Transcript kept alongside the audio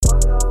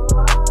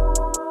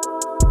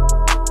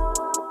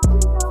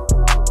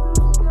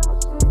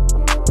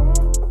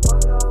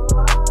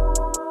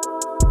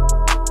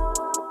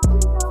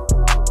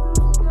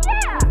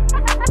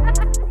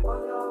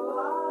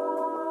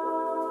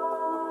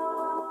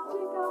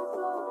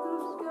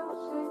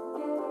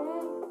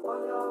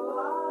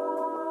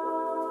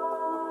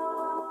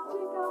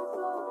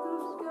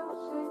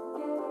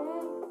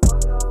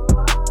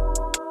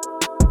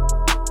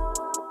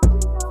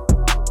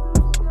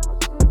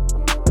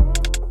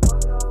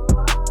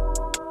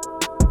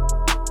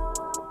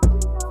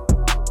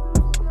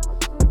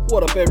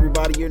What up,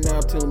 everybody? You're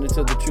now tuned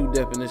into the true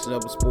definition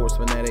of a sports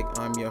fanatic.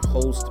 I'm your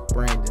host,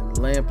 Brandon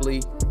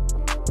Lampley.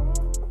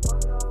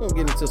 We're going to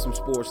get into some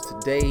sports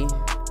today.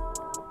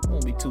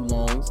 Won't be too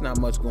long. It's not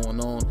much going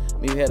on.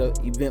 We had an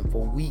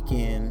eventful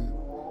weekend,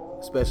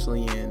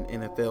 especially in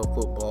NFL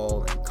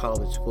football and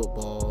college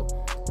football.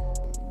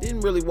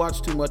 Didn't really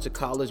watch too much of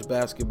college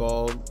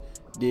basketball.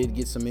 Did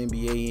get some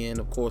NBA in.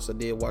 Of course, I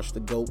did watch the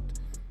GOAT.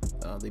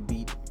 They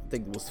beat, I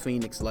think it was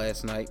Phoenix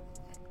last night.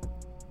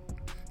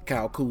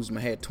 Kyle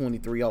Kuzma had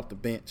 23 off the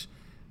bench.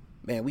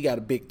 Man, we got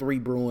a big three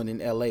brewing in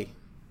LA.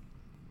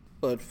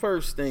 But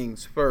first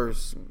things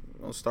first,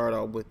 I'll start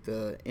out with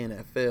the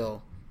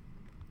NFL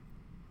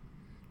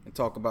and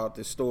talk about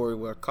this story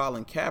where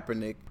Colin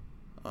Kaepernick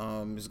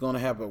is going to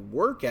have a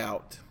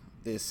workout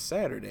this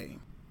Saturday.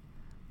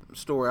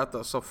 Story I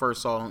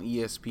first saw on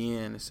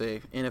ESPN. It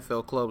said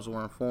NFL clubs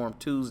were informed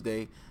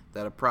Tuesday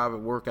that a private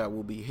workout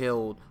will be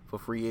held for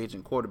free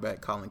agent quarterback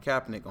Colin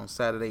Kaepernick on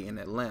Saturday in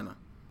Atlanta.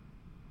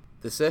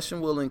 The session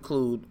will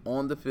include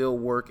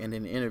on-the-field work and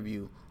an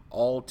interview.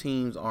 All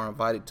teams are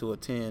invited to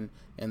attend,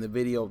 and the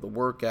video of the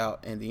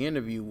workout and the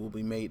interview will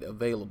be made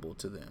available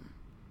to them.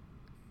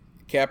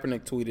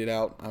 Kaepernick tweeted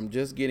out, "I'm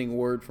just getting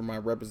word from my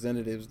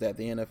representatives that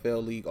the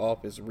NFL League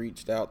office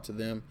reached out to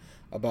them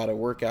about a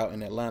workout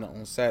in Atlanta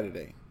on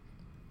Saturday.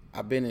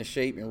 I've been in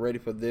shape and ready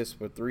for this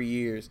for 3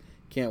 years.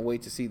 Can't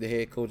wait to see the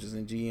head coaches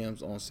and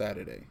GMs on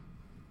Saturday."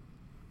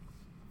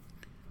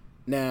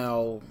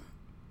 Now,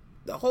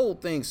 the whole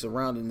thing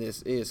surrounding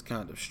this is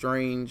kind of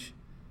strange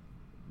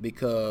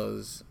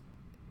because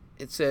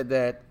it said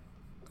that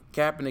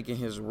Kaepernick and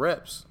his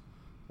reps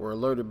were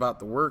alerted about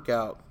the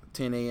workout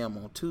 10 a.m.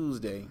 on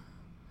Tuesday.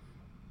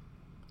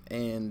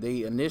 And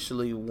they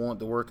initially want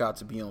the workout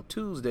to be on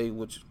Tuesday,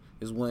 which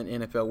is when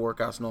NFL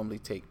workouts normally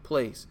take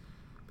place,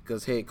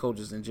 because head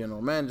coaches and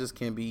general managers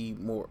can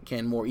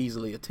more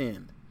easily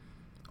attend.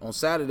 On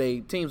Saturday,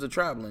 teams are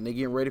traveling. They're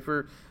getting ready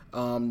for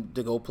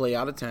to go play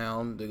out of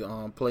town,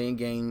 to play in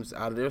games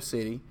out of their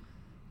city,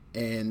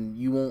 and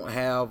you won't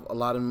have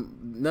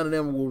none of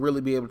them will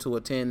really be able to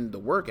attend the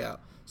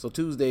workout. So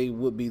Tuesday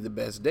would be the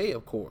best day,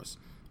 of course.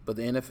 But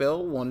the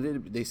NFL wanted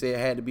it. They said it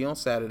had to be on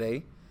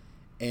Saturday,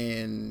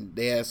 and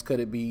they asked, could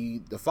it be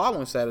the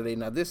following Saturday,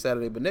 not this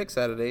Saturday, but next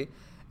Saturday?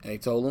 And they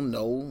told them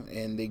no,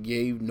 and they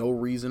gave no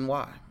reason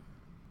why.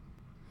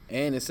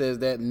 And it says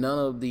that none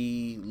of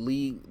the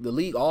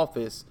league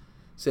office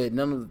said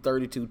none of the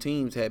 32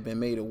 teams had been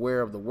made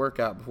aware of the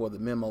workout before the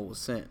memo was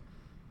sent.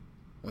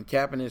 When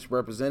Kaepernick's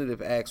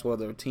representative asked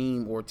whether a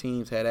team or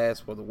teams had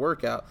asked for the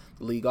workout,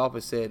 the league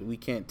office said, "We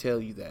can't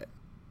tell you that."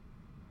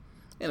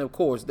 And of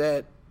course,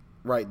 that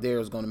right there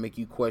is going to make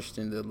you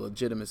question the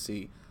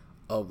legitimacy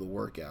of the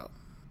workout.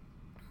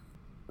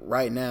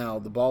 Right now,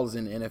 the ball is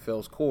in the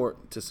NFL's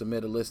court to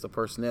submit a list of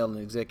personnel and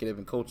executive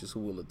and coaches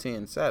who will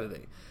attend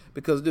Saturday.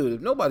 Because, dude,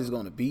 if nobody's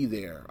going to be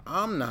there,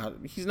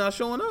 he's not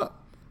showing up.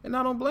 And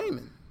I don't blame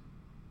him.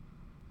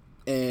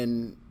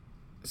 And,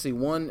 see,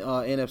 one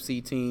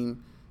NFC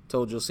team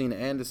told Josina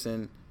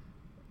Anderson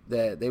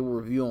that they will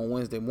review on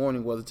Wednesday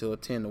morning whether to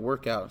attend the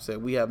workout.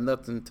 Said, "We have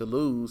nothing to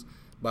lose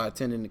by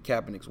attending the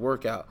Kaepernick's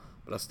workout,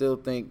 but I still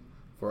think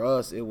for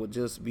us it would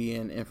just be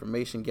an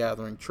information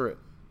gathering trip."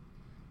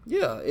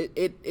 Yeah,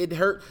 it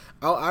hurt.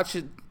 I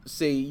should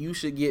say you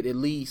should get at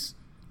least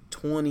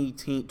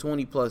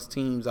 20 plus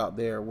teams out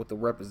there with a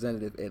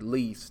representative at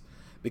least,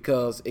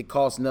 because it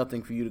costs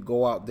nothing for you to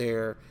go out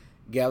there,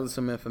 gather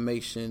some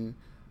information,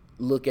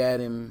 look at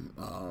him,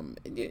 and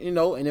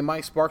it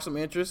might spark some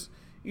interest.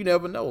 You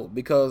never know,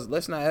 because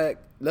let's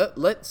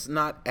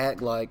not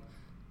act like,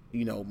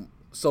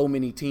 so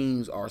many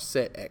teams are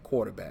set at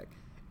quarterback.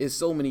 It's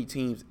so many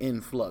teams in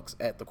flux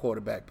at the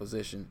quarterback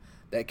position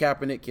that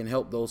Kaepernick can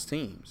help those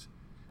teams.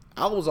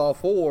 I was all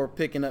for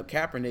picking up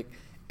Kaepernick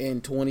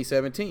in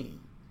 2017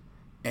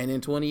 and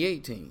in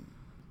 2018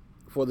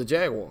 for the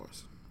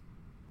Jaguars.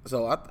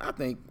 So I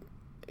think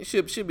it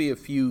should be a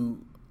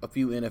few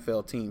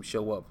NFL teams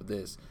show up for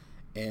this,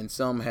 and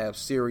some have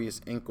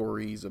serious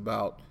inquiries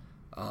about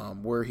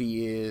where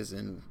he is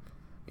and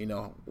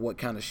what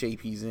kind of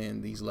shape he's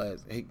in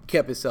he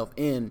kept himself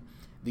in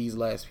these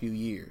last few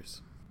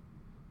years.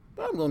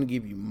 But I'm going to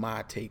give you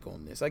my take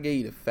on this. I gave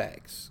you the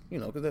facts,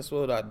 because that's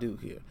what I do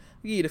here.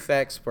 I give you the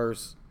facts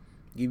first,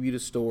 give you the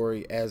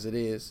story as it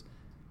is,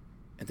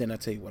 and then I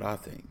tell you what I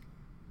think.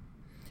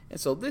 And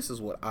so this is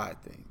what I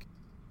think.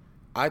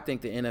 I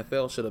think the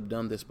NFL should have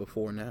done this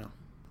before now.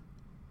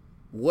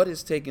 What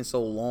is taking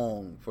so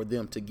long for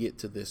them to get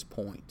to this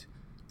point?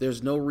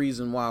 There's no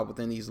reason why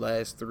within these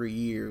last 3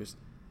 years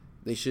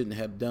they shouldn't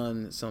have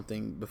done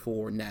something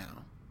before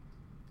now.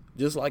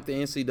 Just like the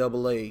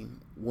NCAA,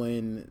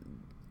 when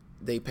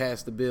they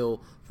passed the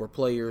bill for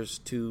players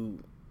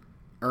to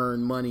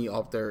earn money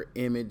off their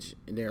image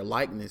and their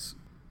likeness,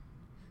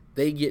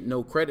 they get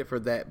no credit for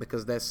that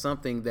because that's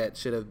something that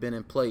should have been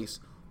in place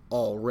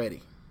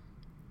already.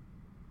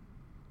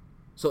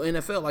 So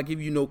NFL, I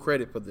give you no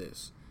credit for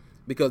this,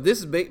 because this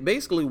is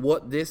basically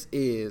what this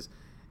is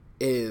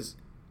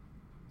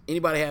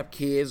anybody have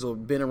kids or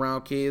been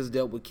around kids,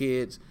 dealt with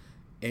kids,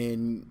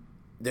 and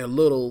they're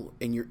little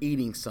and you're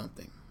eating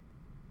something.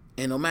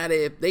 And no matter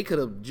if they could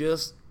have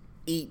just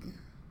eaten,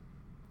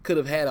 could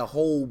have had a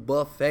whole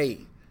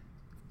buffet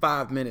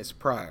 5 minutes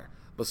prior.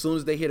 But as soon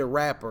as they hit a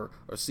wrapper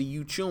or see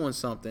you chewing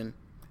something,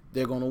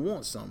 they're going to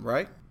want some,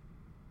 right?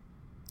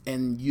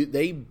 And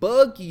they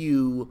bug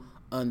you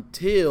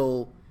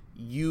until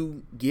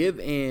you give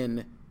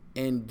in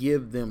and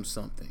give them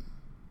something.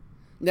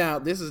 Now,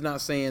 this is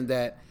not saying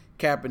that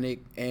Kaepernick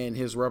and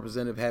his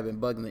representative have been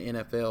bugging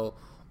the NFL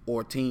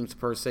or teams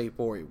per se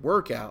for a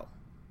workout,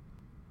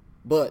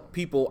 but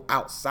people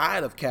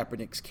outside of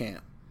Kaepernick's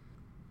camp,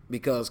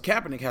 because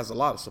Kaepernick has a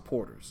lot of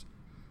supporters.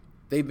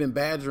 They've been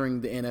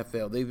badgering the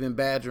NFL. They've been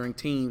badgering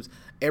teams.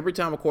 Every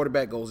time a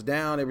quarterback goes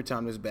down, every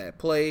time there's bad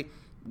play,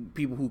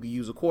 people who can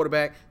use a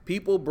quarterback,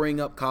 people bring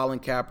up Colin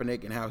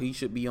Kaepernick and how he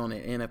should be on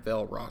an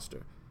NFL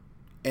roster.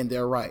 And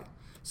they're right.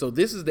 So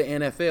this is the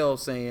NFL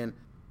saying,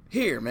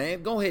 here,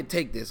 man, go ahead,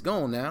 take this.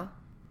 Go on now.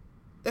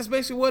 That's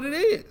basically what it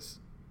is.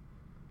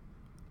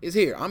 It's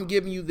here. I'm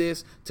giving you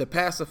this to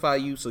pacify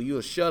you so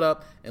you'll shut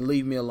up and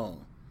leave me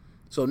alone.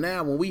 So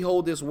now when we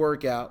hold this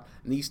workout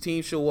and these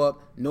teams show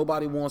up,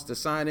 nobody wants to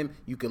sign him,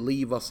 you can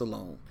leave us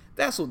alone.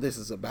 That's what this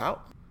is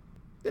about.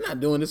 They're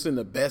not doing this in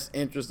the best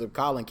interest of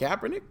Colin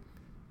Kaepernick.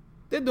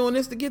 They're doing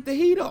this to get the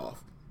heat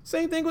off.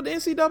 Same thing with the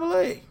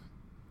NCAA.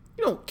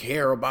 You don't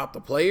care about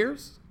the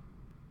players.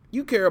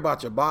 You care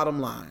about your bottom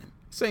line.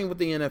 Same with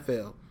the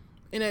NFL.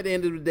 And at the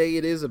end of the day,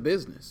 it is a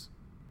business.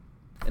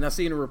 And I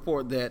seen a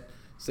report that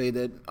say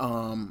that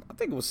I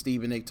think it was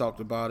Stephen A.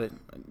 talked about it.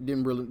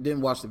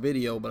 Didn't watch the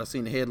video, but I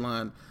seen the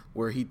headline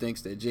where he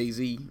thinks that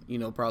Jay-Z,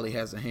 probably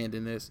has a hand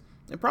in this,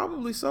 and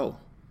probably so.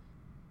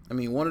 I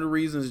mean, one of the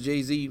reasons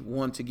Jay-Z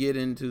wanted to get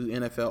into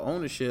NFL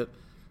ownership,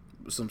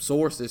 some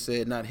sources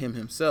said, not him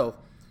himself,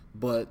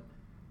 but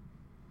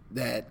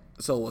that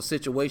so a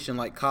situation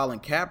like Colin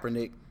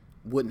Kaepernick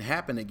wouldn't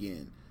happen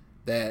again,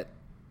 that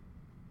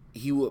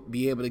he would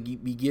be able to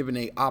be given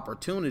an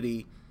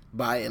opportunity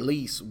by at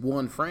least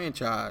one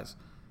franchise,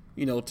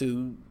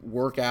 to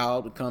work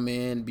out, come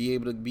in, be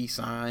able to be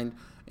signed,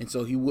 and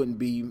so he wouldn't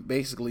be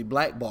basically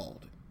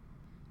blackballed.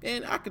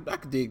 And I could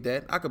dig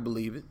that. I could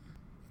believe it.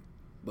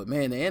 But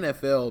man, the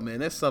NFL,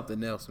 man, that's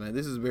something else, man.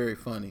 This is very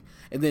funny.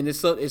 And then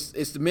it's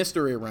the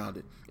mystery around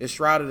it. It's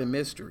shrouded in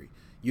mystery.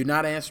 You're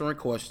not answering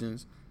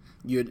questions.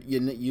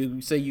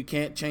 You say you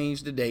can't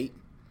change the date.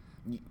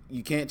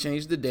 You can't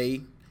change the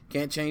day.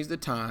 Can't change the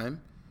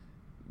time.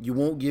 You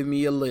won't give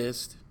me a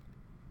list.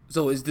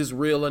 So is this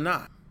real or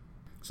not?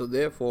 So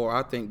therefore,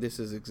 I think this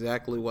is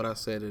exactly what I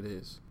said it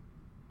is.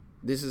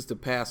 This is to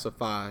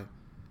pacify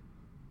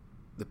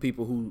the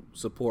people who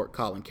support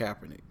Colin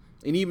Kaepernick.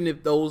 And even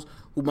if those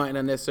who might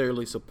not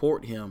necessarily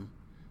support him,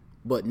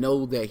 but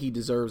know that he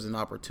deserves an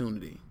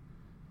opportunity.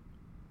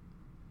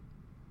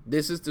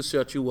 This is to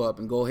shut you up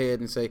and go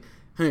ahead and say,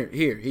 here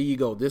you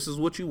go. This is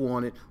what you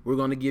wanted. We're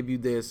going to give you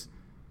this.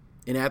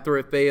 And after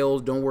it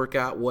fails, don't work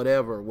out,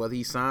 whatever, whether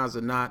he signs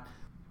or not,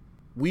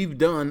 we've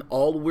done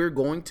all we're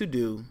going to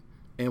do,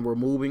 and we're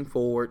moving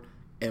forward,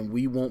 and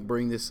we won't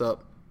bring this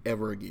up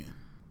ever again.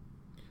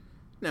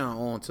 Now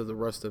on to the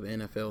rest of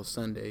NFL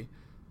Sunday,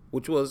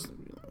 which was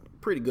a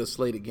pretty good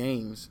slate of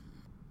games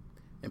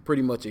and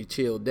pretty much a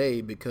chill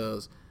day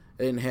because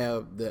I didn't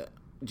have the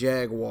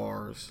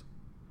Jaguars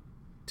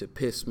to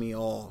piss me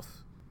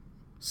off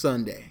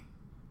Sunday.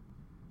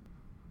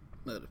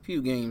 But a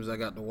few games I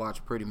got to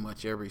watch pretty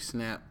much every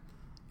snap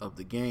of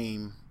the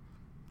game.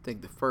 I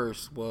think the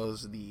first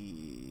was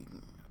the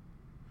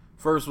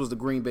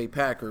Green Bay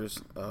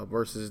Packers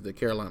versus the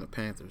Carolina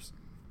Panthers.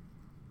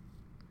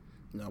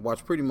 I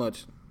watched pretty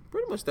much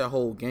that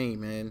whole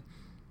game, man.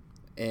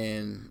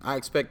 And I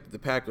expected the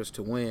Packers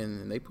to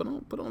win, and they put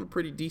on a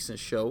pretty decent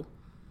show.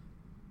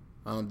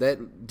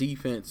 That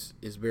defense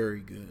is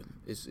very good.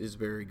 It's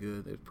very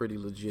good. It's pretty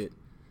legit.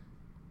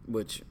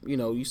 Which,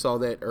 you saw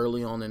that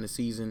early on in the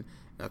season.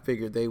 I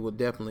figured they would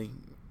definitely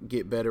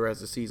get better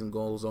as the season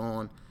goes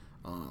on.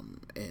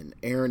 And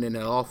Aaron in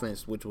that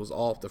offense, which was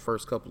off the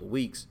first couple of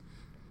weeks,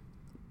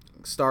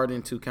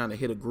 starting to kind of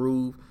hit a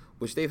groove,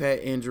 which they've had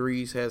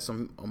injuries, had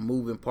some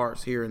moving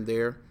parts here and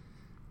there,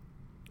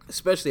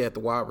 especially at the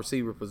wide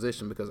receiver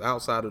position, because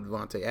outside of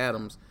Devontae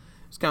Adams,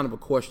 it's kind of a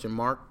question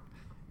mark.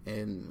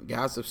 And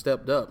guys have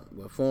stepped up.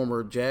 With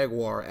former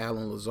Jaguar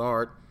Alan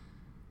Lazard,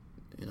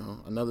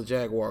 another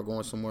Jaguar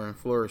going somewhere and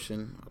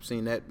flourishing. I've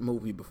seen that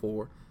movie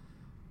before.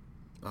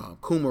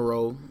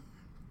 Kumaro.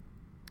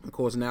 Of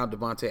course, now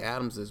Devontae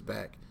Adams is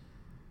back.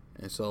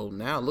 And so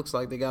now it looks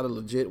like they got a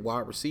legit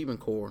wide receiving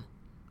core.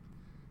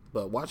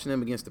 But watching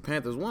them against the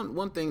Panthers,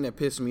 one thing that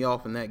pissed me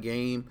off in that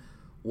game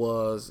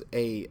was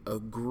a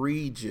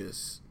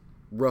egregious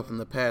roughing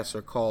the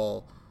passer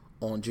call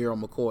on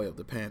Gerald McCoy of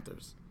the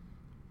Panthers,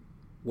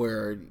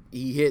 where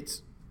he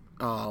hits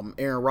Aaron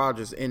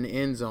Rodgers in the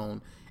end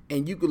zone,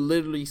 and you could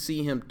literally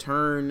see him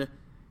turn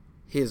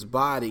his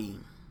body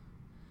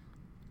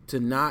to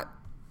not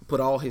put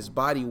all his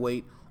body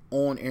weight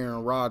on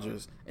Aaron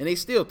Rodgers, and they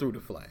still threw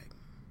the flag.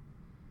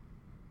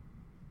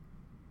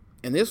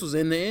 And this was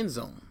in the end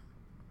zone.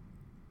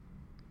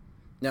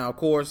 Now, of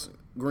course,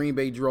 Green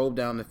Bay drove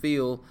down the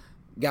field,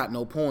 got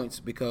no points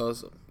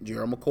because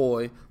Gerald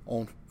McCoy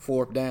on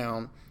 4th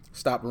down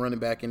stopped running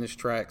back in his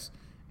tracks,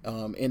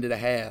 ended a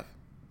half.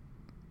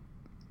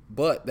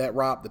 But that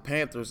robbed the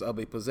Panthers of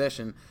a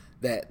possession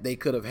that they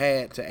could have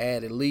had to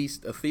add at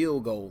least a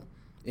field goal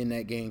in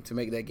that game to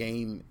make that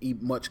game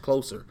much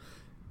closer,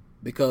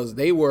 because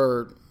they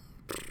were,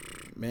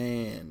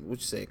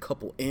 a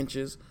couple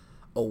inches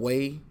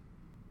away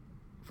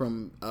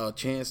from a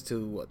chance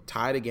to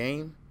tie the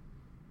game,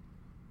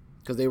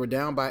 because they were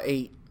down by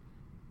 8,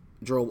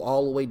 drove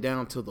all the way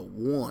down to the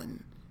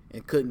 1,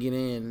 and couldn't get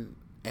in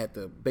at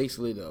the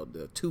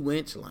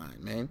 2-inch line,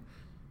 man.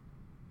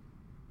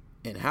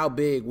 And how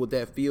big would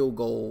that field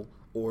goal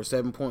or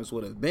 7 points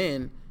would have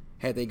been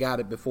had they got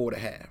it before the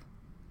half?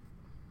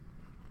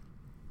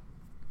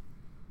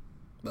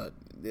 But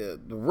the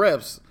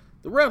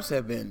refs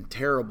have been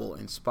terrible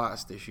in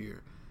spots this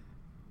year.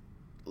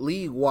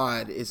 League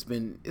wide, it's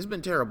been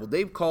terrible.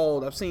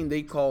 I've seen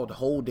they called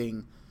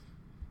holding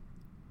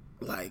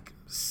like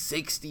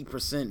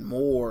 60%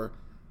 more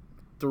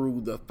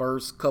through the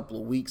first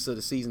couple of weeks of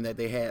the season that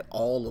they had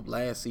all of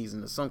last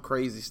season. It's some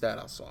crazy stat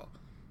I saw.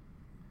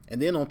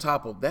 And then on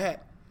top of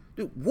that,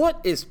 dude,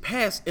 what is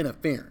pass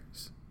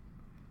interference?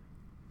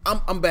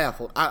 I'm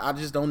baffled. I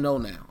just don't know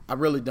now. I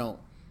really don't.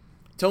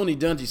 Tony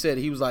Dungy said,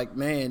 he was like,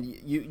 man,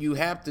 you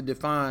have to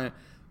define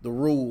the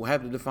rule,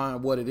 have to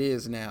define what it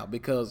is now,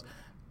 because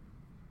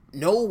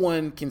no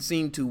one can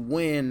seem to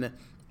win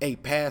a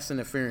pass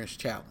interference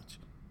challenge.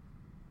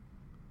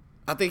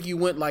 I think you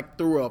went like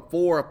through a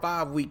 4 or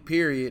 5 week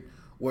period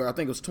where I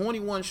think it was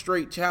 21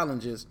 straight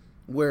challenges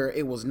where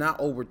it was not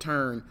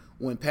overturned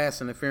when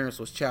pass interference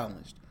was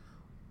challenged.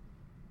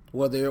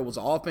 Whether it was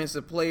an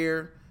offensive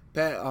player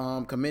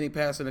committing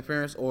pass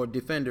interference or a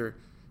defender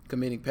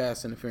committing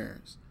pass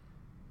interference.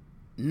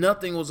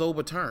 Nothing was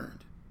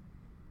overturned.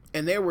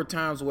 And there were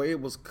times where it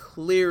was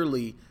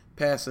clearly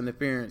pass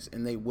interference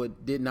and they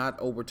did not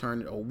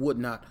overturn it or would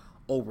not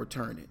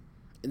overturn it.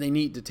 And they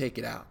need to take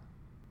it out,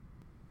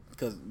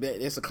 because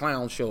it's a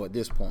clown show at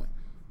this point.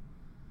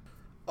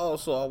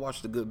 Also, I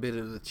watched a good bit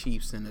of the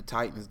Chiefs and the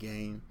Titans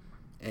game,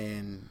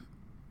 and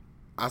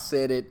I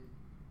said it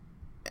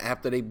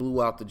after they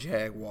blew out the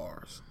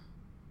Jaguars.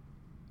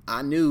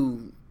 I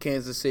knew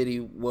Kansas City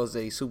was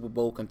a Super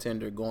Bowl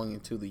contender going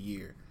into the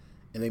year,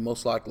 and they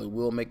most likely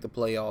will make the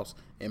playoffs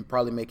and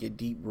probably make a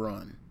deep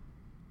run.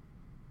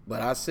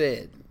 But I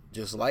said,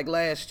 just like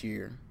last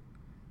year,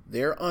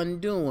 their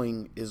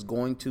undoing is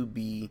going to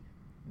be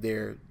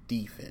their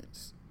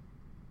defense.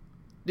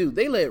 Dude,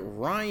 they let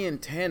Ryan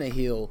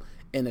Tannehill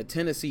and the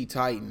Tennessee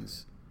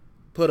Titans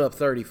put up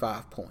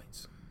 35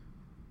 points.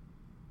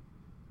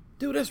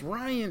 Dude, that's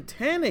Ryan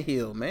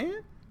Tannehill,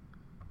 man.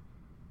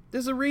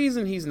 There's a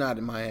reason he's not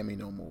in Miami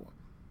no more.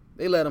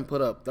 They let him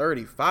put up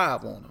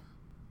 35 on him.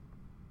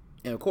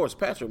 And, of course,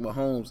 Patrick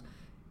Mahomes,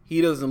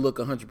 he doesn't look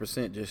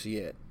 100% just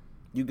yet.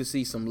 You can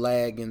see some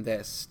lag in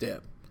that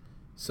step.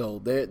 So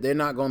they're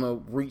not going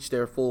to reach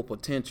their full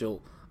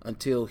potential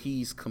until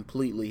he's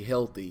completely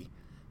healthy,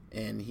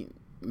 and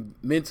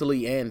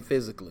mentally and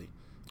physically,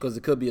 because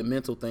it could be a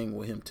mental thing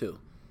with him too.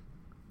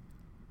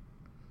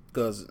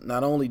 Because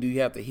not only do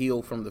you have to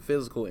heal from the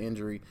physical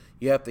injury,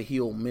 you have to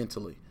heal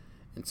mentally.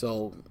 And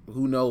so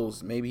who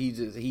knows, maybe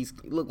he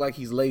looked like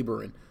he's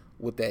laboring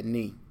with that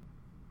knee.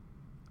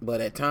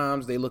 But at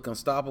times they look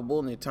unstoppable,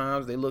 and at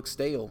times they look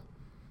stale.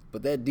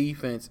 But that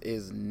defense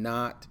is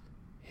not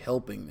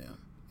helping them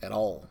at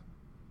all.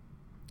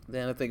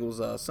 Then I think it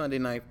was Sunday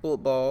Night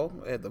Football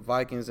at the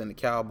Vikings and the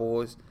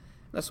Cowboys.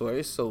 That's why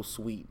it's so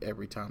sweet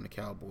every time the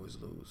Cowboys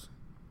lose.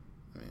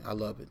 I mean, I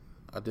love it.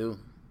 I do.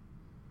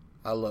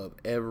 I love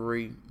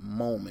every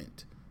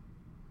moment.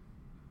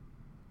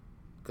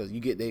 Because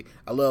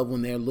I love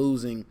when they're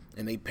losing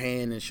and they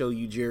pan and show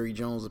you Jerry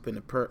Jones up in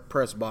the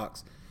press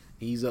box.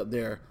 He's up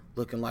there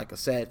looking like a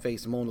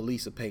sad-faced Mona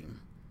Lisa painting.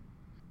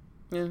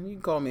 Yeah, you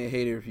can call me a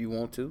hater if you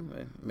want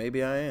to.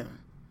 Maybe I am.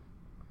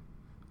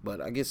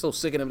 But I get so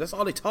sick of them. That's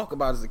all they talk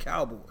about is the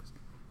Cowboys.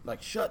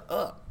 Like, shut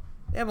up.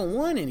 They haven't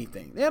won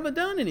anything. They haven't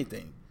done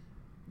anything.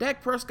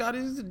 Dak Prescott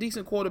is a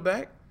decent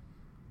quarterback.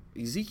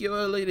 Ezekiel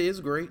Elliott is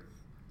great.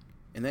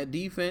 And that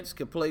defense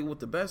can play with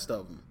the best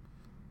of them.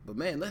 But,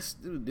 man,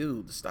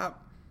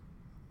 stop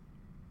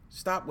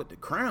with the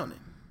crowning.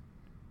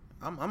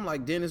 I'm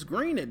like Dennis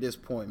Green at this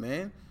point,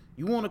 man.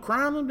 You want to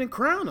crown them, then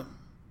crown them.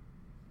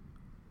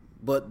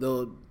 But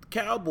the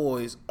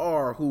Cowboys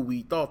are who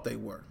we thought they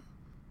were.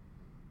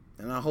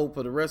 And I hope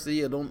for the rest of the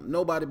year,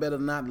 nobody better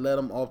not let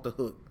them off the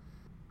hook.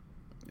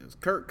 It's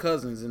Kirk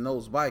Cousins and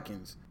those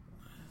Vikings.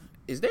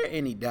 Is there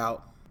any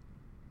doubt?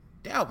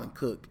 Dalvin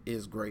Cook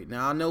is great.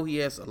 Now, I know he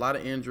has a lot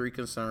of injury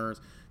concerns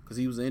because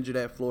he was injured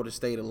at Florida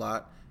State a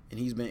lot, and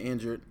he's been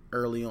injured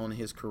early on in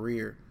his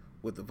career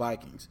with the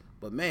Vikings.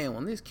 But, man,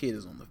 when this kid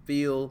is on the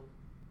field,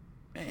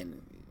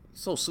 man,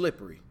 he's so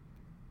slippery.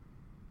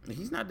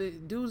 The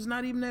dude's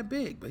not even that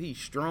big, but he's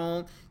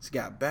strong. He's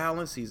got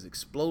balance. He's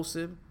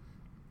explosive.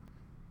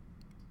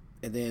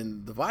 And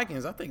then the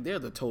Vikings, I think they're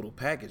the total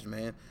package,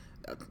 man.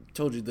 I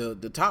told you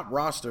the top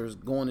rosters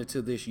going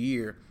into this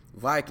year: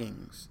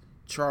 Vikings,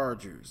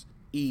 Chargers,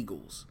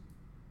 Eagles.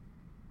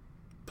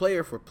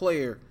 Player for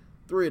player,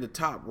 3 of the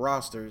top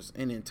rosters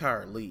in the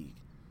entire league.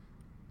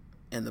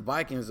 And the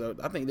Vikings,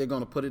 I think they're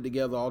going to put it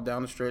together all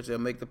down the stretch. They'll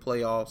make the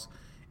playoffs.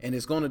 And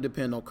it's going to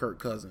depend on Kirk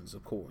Cousins,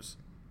 of course.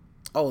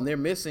 Oh, and they're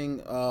missing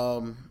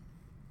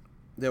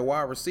their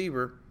wide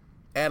receiver,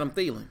 Adam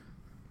Thielen.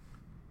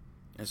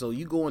 And so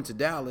you go into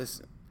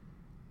Dallas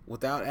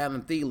without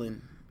Adam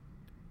Thielen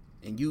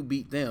and you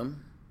beat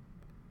them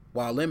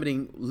while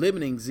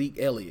limiting Zeke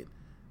Elliott.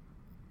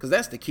 Because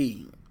that's the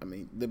key. I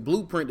mean, the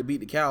blueprint to beat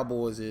the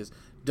Cowboys is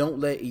don't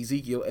let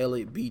Ezekiel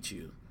Elliott beat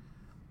you.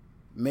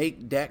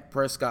 Make Dak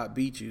Prescott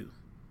beat you.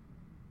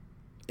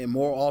 And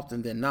more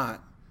often than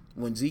not,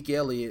 when Zeke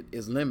Elliott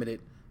is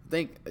limited, I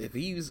think if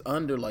he's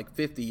under like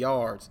 50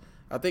 yards,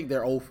 I think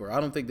they're over.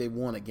 I don't think they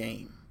won a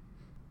game.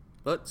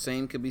 But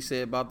same could be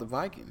said about the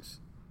Vikings.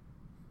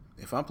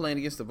 If I'm playing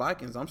against the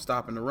Vikings, I'm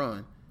stopping the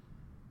run.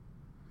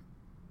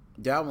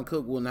 Dalvin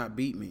Cook will not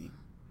beat me.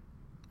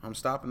 I'm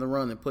stopping the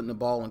run and putting the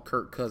ball in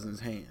Kirk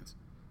Cousins' hands,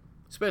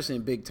 especially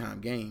in big-time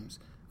games.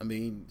 I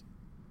mean,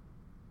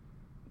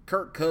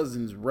 Kirk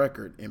Cousins'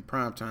 record in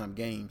primetime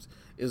games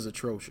is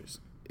atrocious.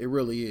 It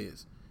really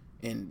is.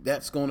 And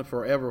that's going to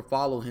forever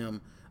follow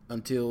him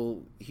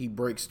until he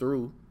breaks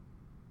through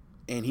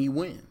and he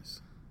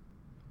wins.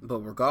 But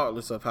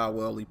regardless of how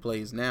well he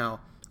plays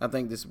now, I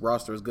think this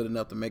roster is good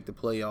enough to make the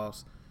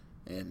playoffs,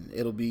 and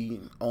it'll be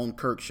on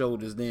Kirk's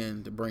shoulders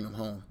then to bring him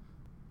home.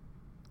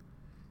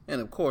 And,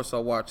 of course, I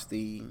watched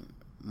the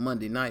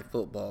Monday night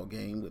football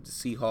game with the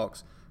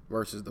Seahawks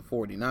versus the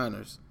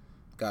 49ers.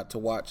 Got to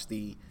watch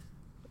the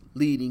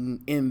leading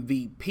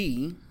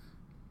MVP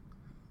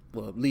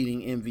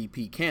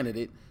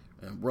candidate,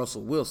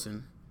 Russell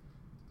Wilson,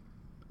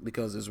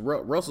 because it's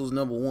Russell's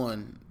number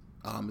one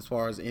as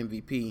far as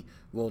MVP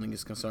voting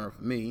is concerned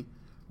for me.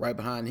 Right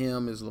behind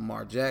him is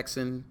Lamar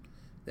Jackson.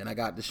 Then I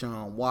got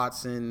Deshaun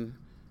Watson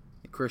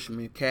and Christian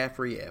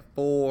McCaffrey at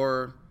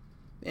 4,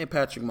 and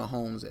Patrick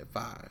Mahomes at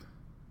 5.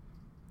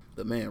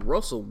 But man,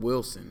 Russell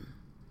Wilson,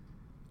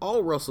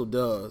 all Russell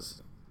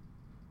does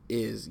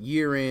is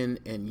year in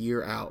and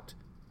year out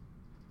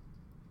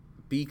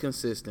be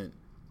consistent,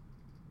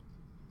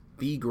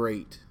 be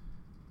great,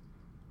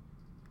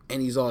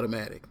 and he's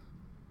automatic.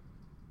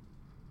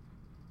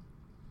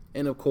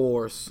 And of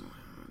course,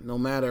 no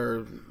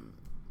matter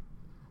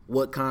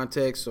what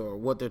context or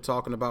what they're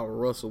talking about with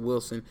Russell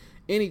Wilson,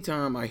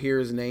 anytime I hear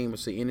his name or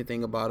see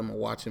anything about him or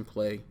watch him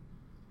play,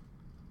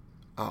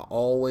 I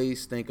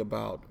always think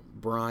about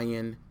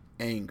Brian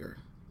Anger.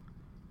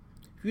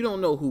 If you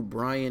don't know who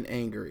Brian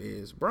Anger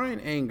is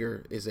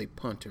a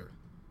punter.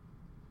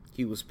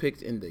 He was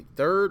picked in the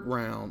 3rd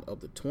round of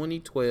the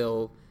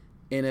 2012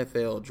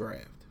 NFL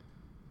draft.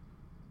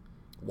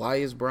 Why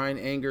is Brian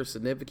Anger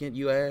significant,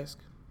 you ask?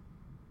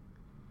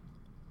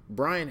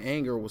 Brian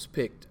Anger was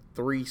picked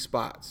 3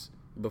 spots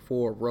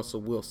before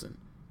Russell Wilson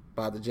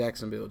by the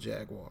Jacksonville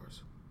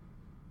Jaguars.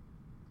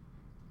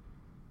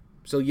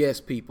 So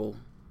yes, people,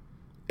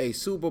 a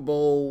Super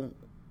Bowl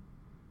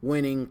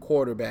winning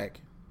quarterback,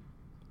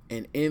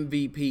 an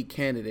MVP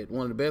candidate,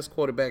 one of the best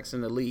quarterbacks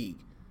in the league,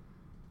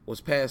 was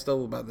passed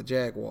over by the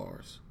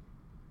Jaguars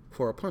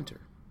for a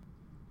punter.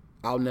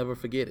 I'll never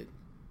forget it,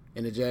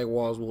 and the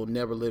Jaguars will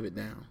never live it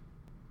down.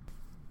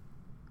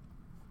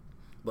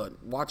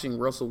 But watching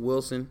Russell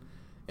Wilson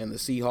and the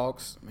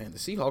Seahawks, man, the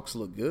Seahawks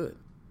look good.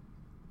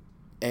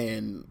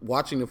 And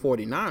watching the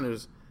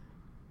 49ers,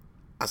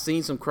 I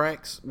seen some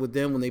cracks with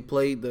them when they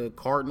played the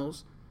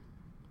Cardinals.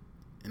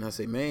 And I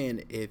say,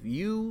 man, if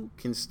you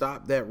can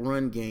stop that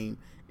run game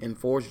and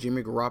force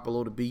Jimmy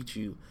Garoppolo to beat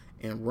you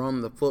and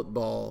run the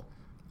football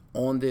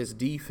on this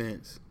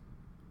defense,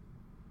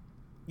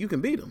 you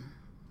can beat them.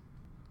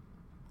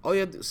 All you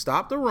have to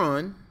stop the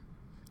run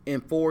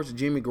and force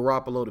Jimmy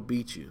Garoppolo to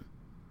beat you.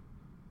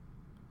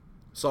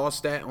 Saw a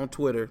stat on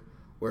Twitter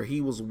where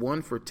he was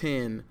 1 for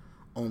 10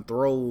 on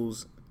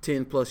throws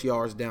 10 plus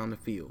yards down the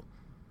field.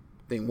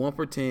 I think 1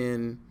 for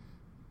 10,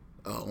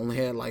 only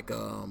had like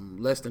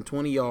less than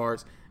 20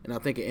 yards, and I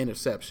think an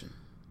interception.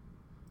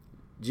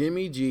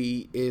 Jimmy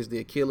G is the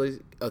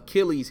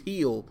Achilles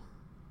heel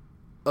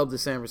of the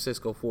San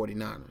Francisco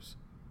 49ers.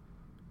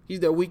 He's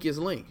their weakest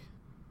link.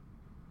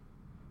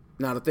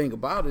 Now, the thing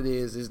about it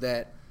is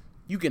that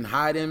you can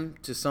hide him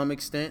to some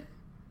extent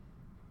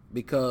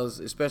because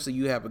especially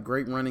you have a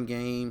great running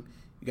game.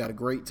 You got a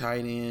great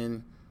tight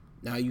end.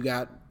 Now you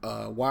got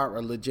a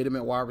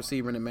legitimate wide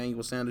receiver in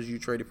Emmanuel Sanders you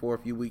traded for a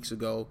few weeks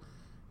ago.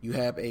 You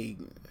have a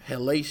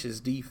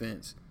hellacious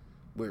defense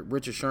with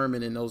Richard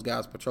Sherman and those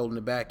guys patrolling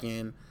the back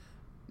end.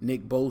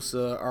 Nick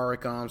Bosa,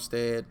 Arik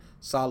Armstead,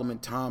 Solomon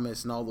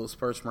Thomas, and all those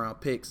first-round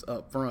picks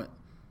up front,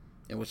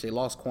 in which they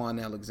lost Quan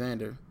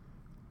Alexander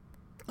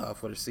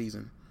for the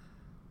season.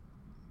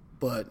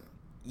 But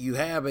you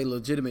have a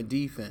legitimate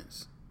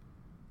defense.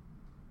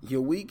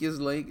 Your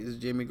weakest link is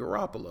Jimmy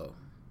Garoppolo.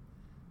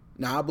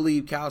 Now, I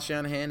believe Kyle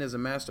Shanahan is a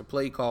master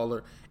play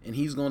caller, and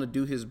he's going to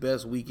do his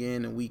best week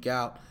in and week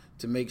out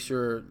to make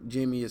sure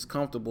Jimmy is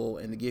comfortable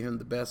and to give him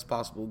the best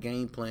possible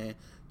game plan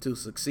to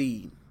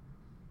succeed.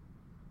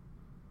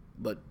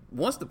 But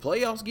once the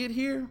playoffs get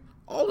here,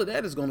 all of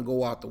that is going to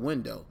go out the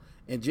window.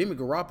 And Jimmy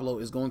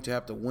Garoppolo is going to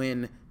have to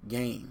win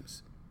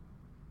games.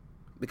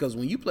 Because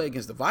when you play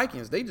against the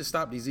Vikings, they just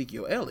stopped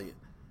Ezekiel Elliott.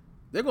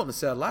 They're going to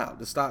settle out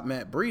to stop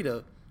Matt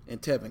Breida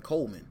and Tevin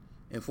Coleman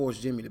and force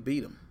Jimmy to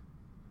beat him.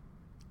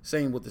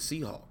 Same with the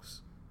Seahawks.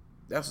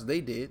 That's what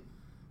they did.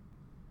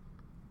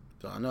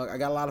 So I know I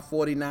got a lot of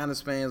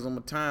 49ers fans on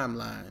my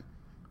timeline.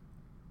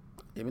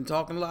 They've been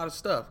talking a lot of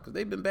stuff because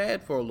they've been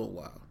bad for a little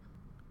while.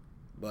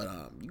 But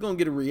you're going to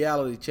get a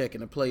reality check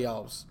in the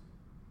playoffs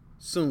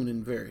soon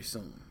and very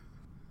soon.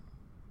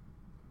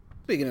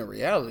 Speaking of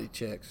reality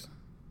checks,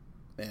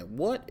 man,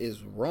 what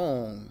is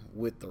wrong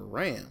with the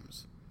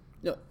Rams?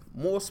 You know,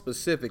 more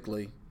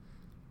specifically,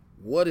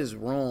 what is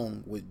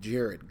wrong with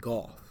Jared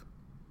Goff?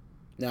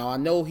 Now, I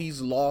know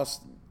he's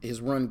lost his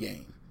run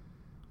game.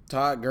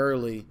 Todd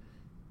Gurley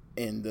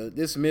and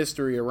this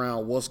mystery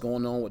around what's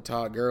going on with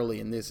Todd Gurley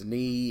and this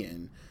knee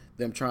and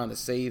them trying to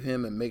save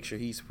him and make sure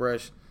he's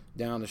fresh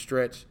down the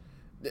stretch.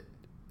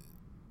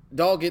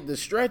 Dog, the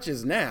stretch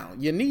is now.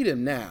 You need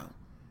him now.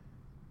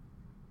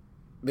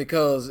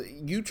 Because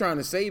you trying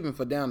to save him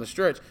for down the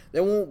stretch.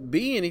 There won't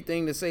be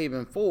anything to save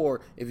him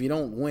for if you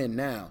don't win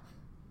now.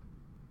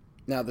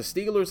 Now, the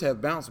Steelers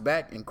have bounced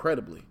back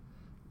incredibly.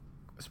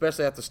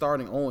 Especially after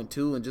starting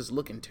 0-2 and just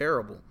looking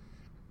terrible.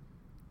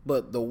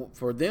 But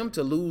for them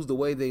to lose the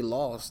way they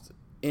lost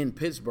in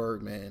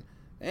Pittsburgh, man,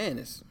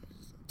 it's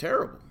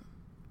terrible.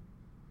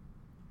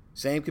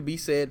 Same could be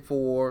said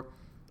for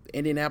the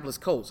Indianapolis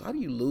Colts. How do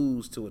you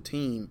lose to a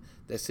team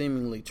that's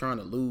seemingly trying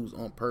to lose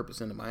on purpose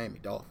in the Miami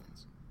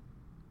Dolphins?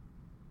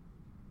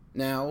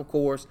 Now, of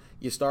course,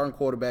 your starting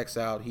quarterback's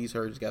out. He's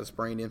hurt. He's got a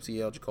sprained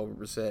MCL, Jacoby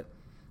Brissett.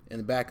 And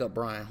the backup,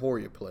 Brian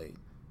Hoyer, played.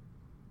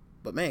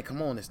 But, man,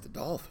 come on, it's the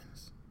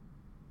Dolphins.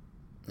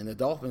 And the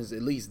Dolphins,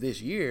 at least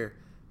this year,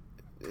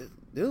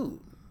 dude,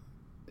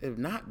 they've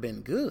not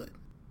been good.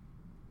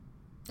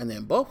 And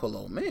then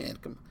Buffalo, man,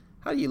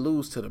 how do you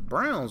lose to the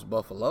Browns,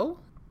 Buffalo?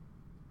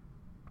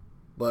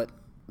 But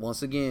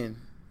once again,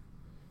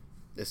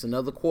 it's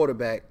another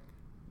quarterback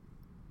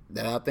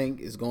that I think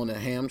is going to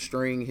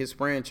hamstring his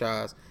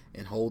franchise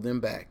and hold them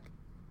back.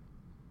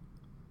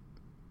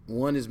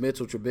 One is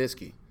Mitchell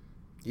Trubisky.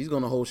 He's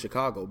going to hold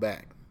Chicago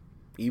back.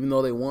 Even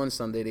though they won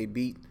Sunday, they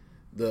beat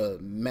the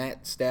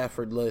Matt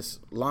Stafford-less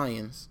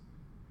Lions.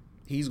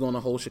 He's going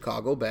to hold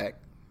Chicago back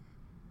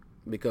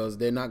because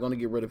they're not going to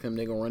get rid of him.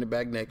 They're going to run it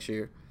back next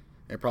year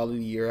and probably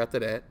the year after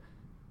that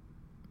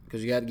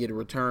because you got to get a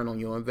return on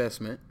your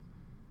investment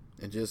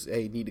and just,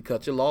 hey, you need to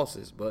cut your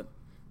losses. But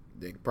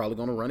they're probably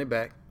going to run it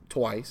back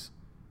twice.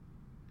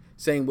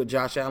 Same with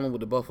Josh Allen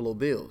with the Buffalo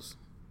Bills.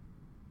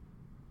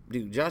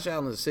 Dude, Josh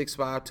Allen is 6'5",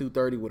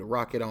 230 with a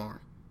rocket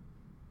arm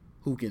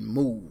who can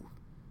move.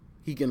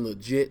 He can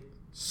legit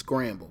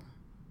scramble.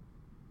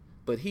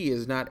 But he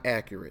is not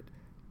accurate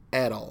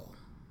at all.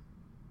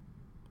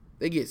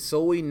 They get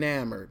so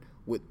enamored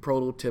with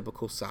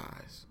prototypical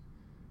size.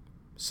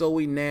 So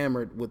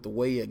enamored with the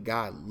way a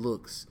guy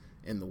looks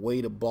and the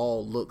way the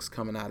ball looks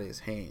coming out of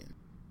his hand.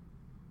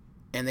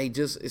 And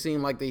it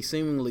seemed like they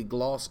seemingly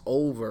gloss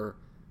over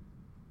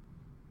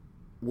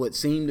what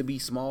seemed to be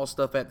small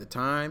stuff at the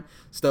time.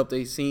 Stuff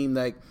they seemed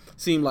like,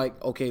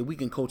 okay, we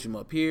can coach him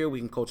up here, we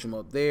can coach him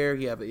up there.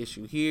 He have an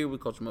issue here, we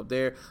coach him up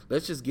there.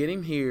 Let's just get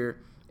him here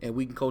and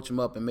we can coach him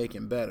up and make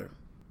him better.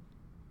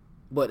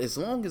 But as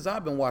long as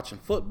I've been watching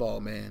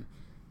football, man,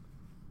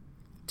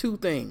 two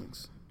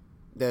things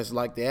that's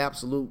like the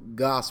absolute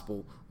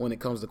gospel when it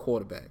comes to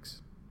quarterbacks.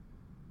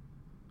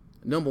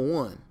 Number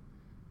one,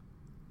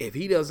 if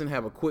he doesn't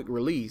have a quick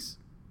release,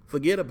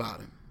 forget about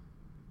him.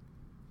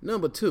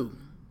 Number two,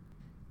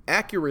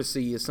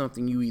 accuracy is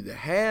something you either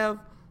have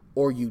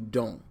or you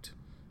don't.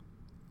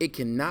 It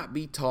cannot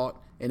be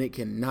taught and it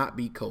cannot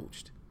be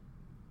coached.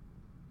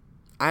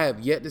 I have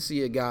yet to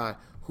see a guy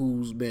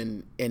who's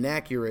been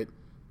inaccurate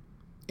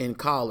in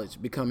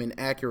college become an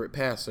accurate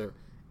passer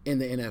in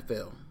the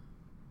NFL.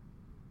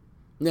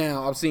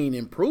 Now, I've seen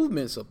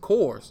improvements, of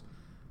course,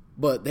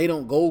 but they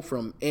don't go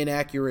from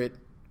inaccurate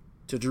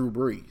to Drew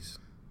Brees.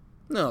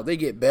 No, they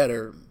get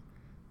better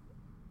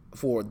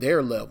for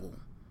their level,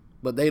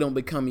 but they don't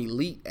become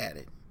elite at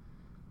it.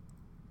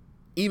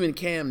 Even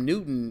Cam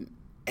Newton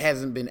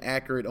hasn't been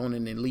accurate on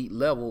an elite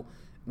level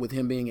with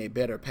him being a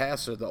better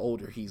passer the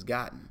older he's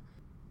gotten.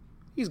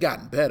 He's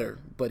gotten better,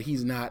 but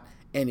he's not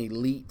an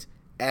elite,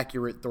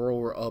 accurate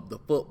thrower of the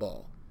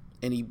football,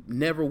 and he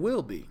never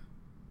will be.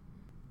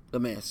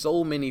 But man,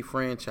 so many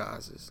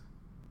franchises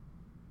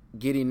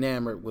get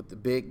enamored with the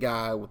big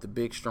guy with the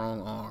big,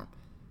 strong arm,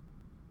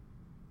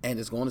 and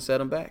it's going to set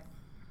them back.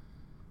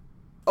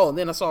 Oh, and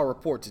then I saw a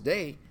report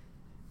today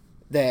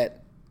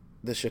that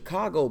the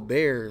Chicago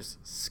Bears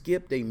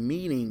skipped a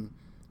meeting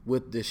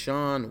with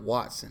Deshaun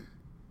Watson.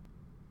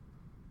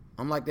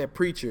 I'm like that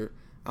preacher.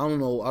 I don't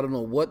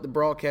know what the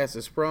broadcast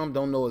is from,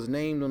 don't know his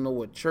name, don't know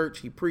what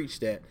church he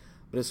preached at,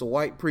 but it's a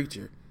white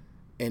preacher,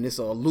 and it's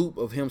a loop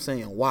of him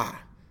saying, why?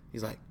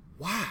 He's like,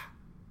 why?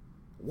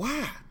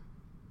 Why?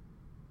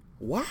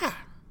 Why?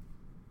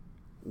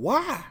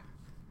 Why?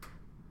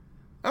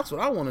 That's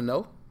what I want to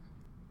know.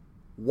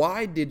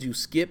 Why did you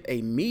skip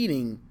a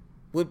meeting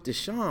with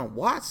Deshaun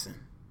Watson?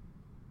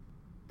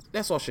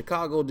 That's why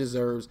Chicago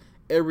deserves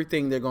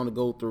everything they're going to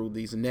go through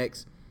these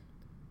next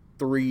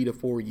 3 to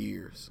 4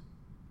 years.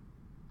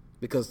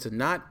 Because to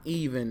not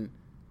even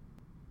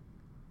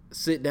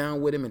sit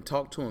down with him and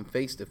talk to him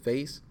face to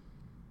face,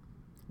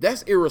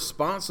 that's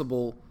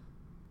irresponsible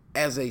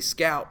as a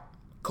scout,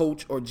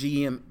 coach, or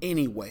GM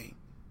anyway.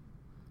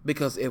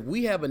 Because if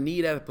we have a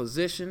need at a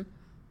position,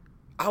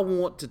 I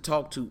want to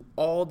talk to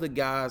all the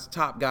guys,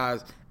 top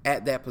guys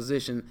at that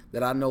position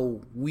that I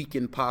know we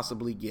can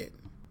possibly get.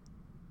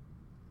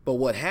 But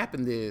what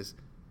happened is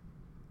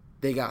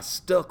they got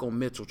stuck on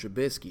Mitchell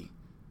Trubisky.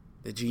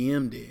 The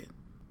GM did.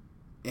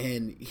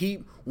 And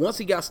once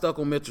he got stuck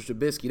on Mitchell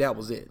Trubisky, that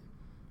was it.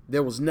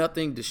 There was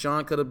nothing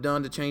Deshaun could have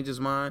done to change his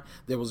mind.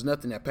 There was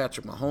nothing that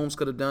Patrick Mahomes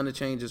could have done to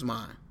change his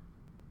mind.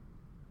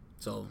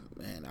 So,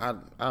 man,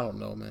 I don't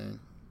know,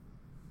 man.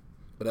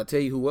 But I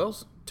tell you who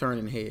else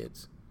turning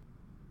heads.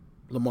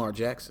 Lamar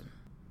Jackson.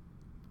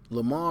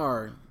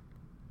 Lamar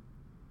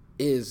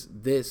is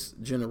this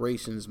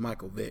generation's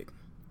Michael Vick.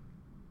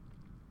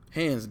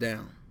 Hands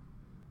down.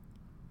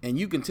 And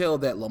you can tell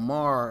that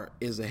Lamar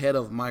is ahead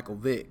of Michael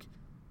Vick,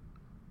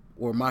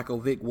 or Michael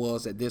Vick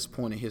was at this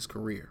point in his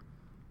career.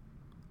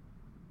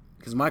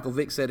 Because Michael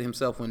Vick said it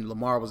himself when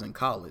Lamar was in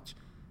college.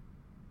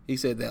 He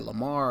said that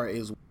Lamar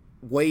is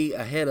way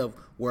ahead of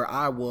where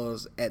I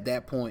was at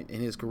that point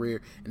in his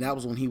career, and that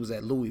was when he was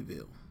at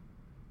Louisville.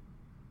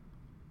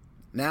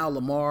 Now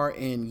Lamar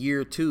in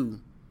year 2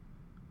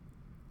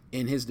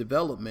 in his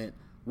development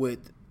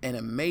with an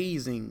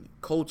amazing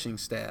coaching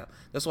staff.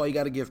 That's why you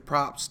got to give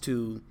props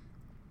to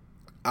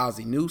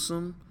Ozzie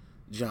Newsome,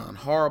 John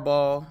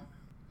Harbaugh,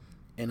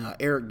 and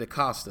Eric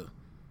DeCosta,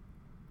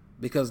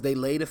 because they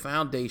laid a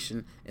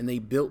foundation and they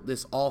built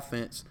this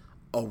offense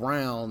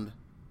around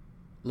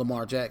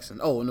Lamar Jackson.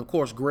 Oh, and of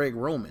course, Greg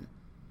Roman,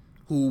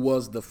 who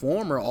was the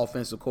former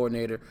offensive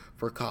coordinator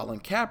for Colin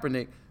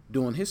Kaepernick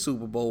during his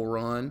Super Bowl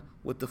run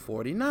with the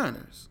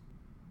 49ers.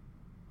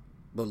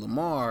 But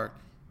Lamar,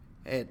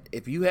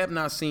 if you have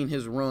not seen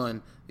his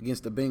run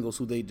against the Bengals,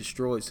 who they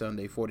destroyed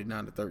Sunday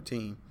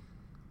 49-13,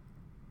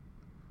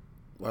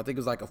 well, I think it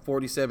was like a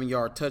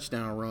 47-yard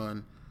touchdown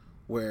run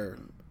where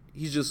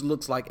he just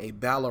looks like a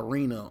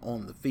ballerina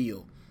on the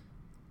field.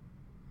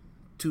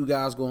 2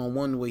 guys going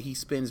one way, he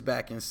spins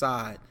back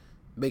inside,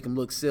 make him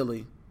look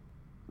silly,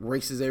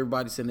 races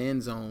everybody to the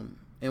end zone,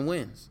 and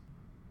wins.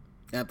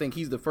 And I think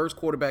he's the first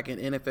quarterback in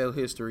NFL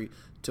history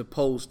to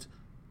post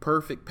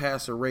perfect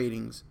passer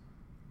ratings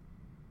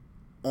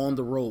on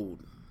the road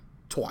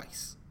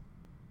twice.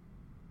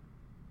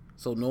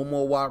 So no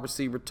more wide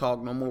receiver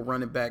talk, no more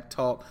running back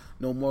talk,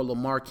 no more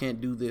Lamar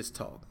can't do this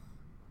talk.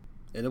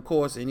 And of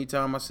course,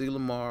 anytime I see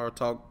Lamar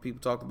or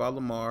people talk about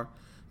Lamar,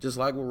 just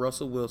like with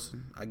Russell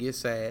Wilson, I get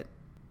sad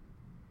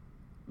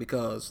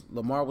because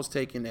Lamar was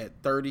taken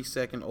at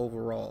 32nd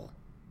overall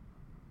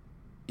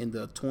in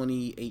the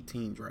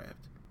 2018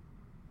 draft.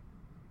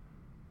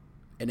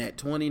 And at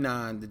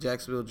 29, the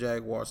Jacksonville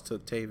Jaguars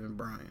took Taven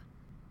Bryan.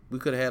 We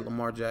could have had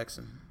Lamar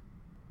Jackson.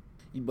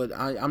 But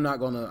I'm not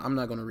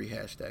gonna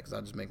rehash that because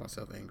I just make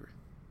myself angry.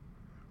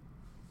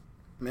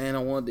 Man, I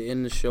wanted to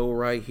end the show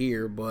right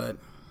here, but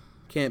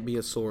can't be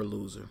a sore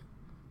loser.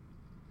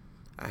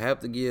 I have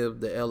to give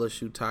the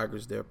LSU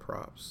Tigers their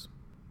props.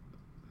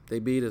 They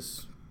beat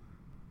us.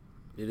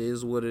 It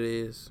is what it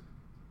is.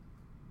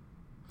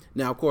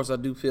 Now, of course, I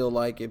do feel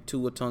like if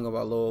Tua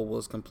Tagovailoa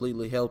was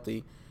completely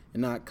healthy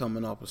and not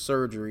coming off of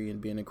surgery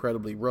and being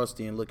incredibly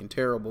rusty and looking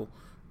terrible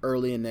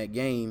early in that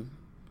game,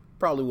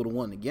 probably would have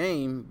won the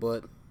game,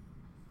 but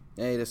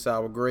hey, that's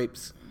sour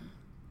grapes.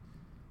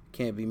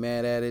 Can't be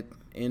mad at it.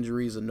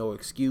 Injuries are no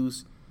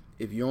excuse.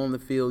 If you're on the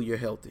field, you're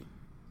healthy.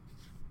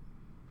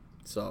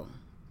 So,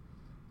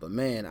 but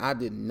man, I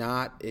did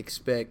not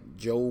expect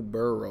Joe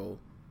Burrow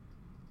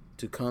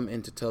to come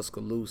into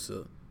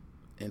Tuscaloosa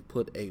and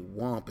put a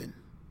whomping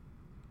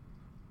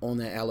on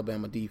that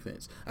Alabama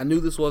defense. I knew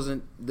this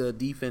wasn't the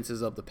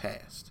defenses of the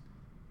past.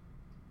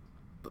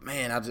 But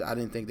man, I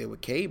didn't think they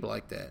would cave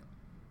like that.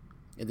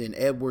 And then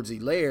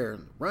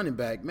Edwards-Helaire, running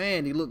back,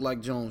 man, he looked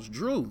like Jones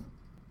Drew.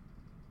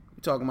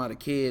 You're talking about a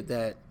kid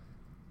that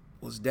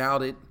was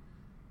doubted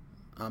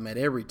at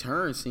every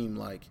turn, seemed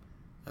like.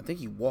 I think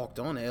he walked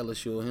on to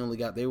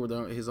LSU. They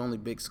were his only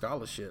big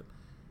scholarship.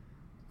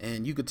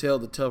 And you could tell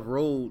the tough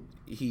road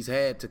he's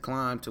had to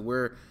climb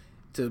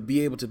to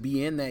be able to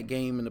be in that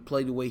game and to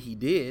play the way he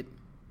did,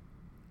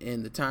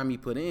 and the time he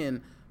put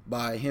in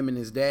by him and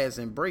his dad's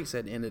embrace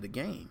at the end of the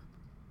game.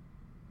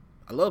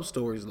 I love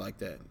stories like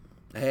that.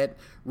 I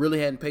really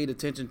hadn't paid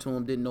attention to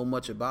him, didn't know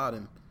much about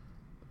him,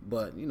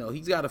 but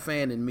he's got a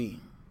fan in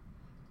me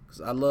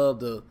because I love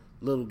the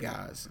little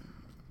guys,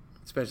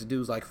 especially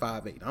dudes like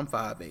 5'8". I'm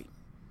 5'8",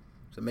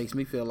 so it makes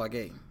me feel like,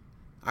 hey,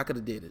 I could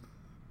have did it,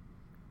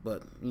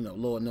 but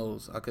Lord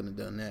knows I couldn't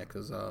have done that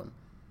because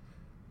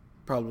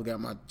probably got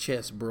my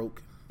chest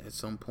broke at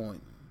some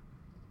point.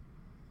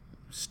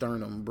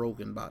 sternum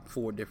broken about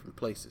 4 different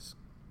places.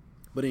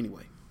 But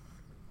anyway.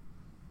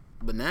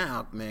 But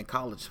now, man,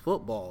 college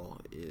football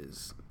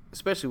is,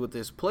 especially with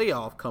this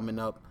playoff coming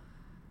up,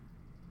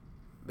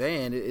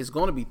 man, it's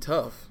going to be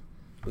tough.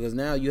 Because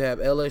now you have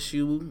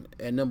LSU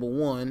at number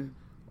 1,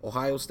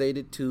 Ohio State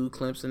at 2,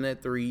 Clemson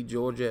at 3,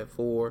 Georgia at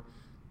 4,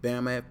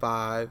 Bama at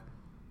 5,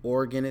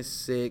 Oregon at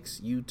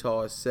 6,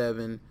 Utah at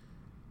 7,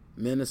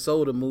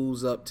 Minnesota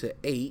moves up to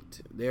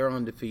 8. They're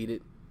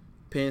undefeated.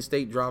 Penn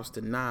State drops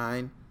to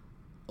 9.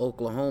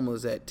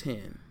 Oklahoma's at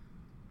 10.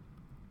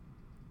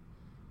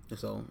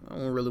 So I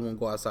don't really want to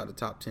go outside the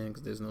top 10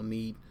 because there's no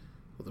need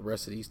for the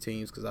rest of these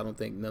teams because I don't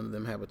think none of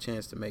them have a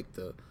chance to make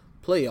the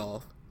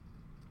playoff.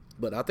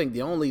 But I think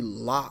the only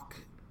lock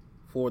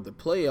for the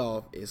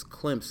playoff is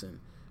Clemson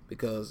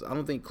because I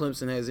don't think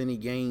Clemson has any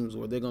games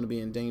where they're going to be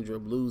in danger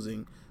of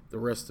losing the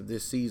rest of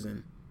this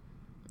season.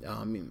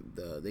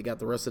 They got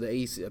the rest of the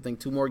AC. I think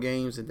 2 more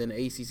games and then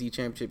the ACC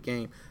championship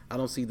game. I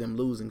don't see them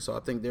losing, so I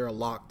think they're a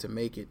lock to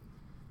make it.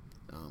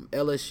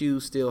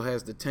 LSU still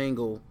has the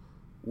tangle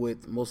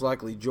with most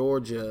likely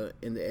Georgia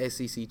in the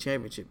SEC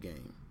championship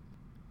game.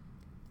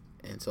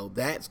 And so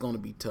that's going to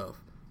be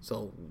tough.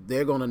 So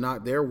they're going to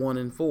knock, they're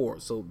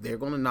 1-4. So they're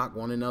going to knock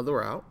one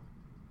another out.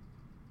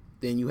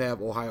 Then you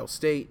have Ohio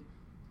State,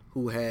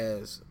 who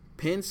has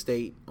Penn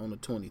State on the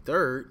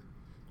 23rd.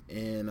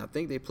 And I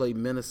think they play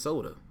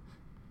Minnesota.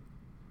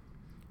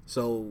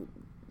 So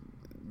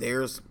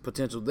there's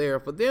potential there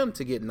for them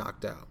to get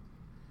knocked out.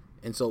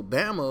 And so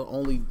Bama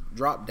only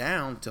dropped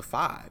down to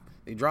 5.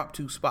 They dropped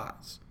 2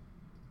 spots.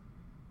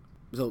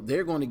 So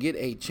they're going to get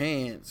a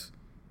chance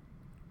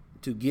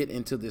to get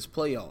into this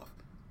playoff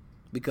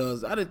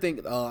because I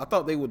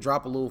thought they would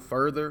drop a little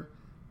further,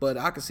 but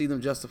I could see them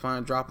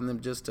justifying dropping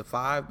them just to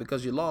 5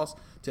 because you lost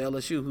to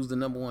LSU, who's the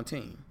number 1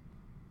 team.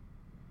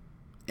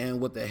 And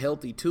with the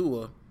healthy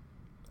Tua,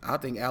 I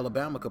think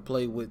Alabama could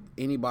play with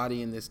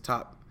anybody in this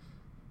top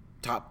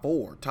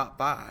 4, top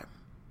 5.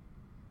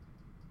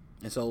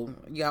 And so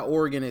you got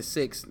Oregon at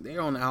 6.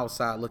 They're on the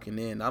outside looking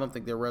in. I don't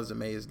think their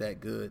resume is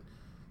that good.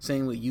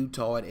 Same with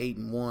Utah at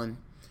 8-1.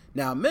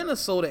 Now,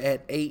 Minnesota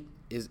at 8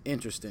 is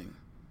interesting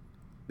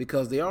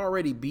because they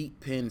already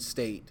beat Penn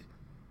State.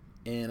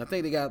 And I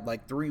think they got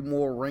like 2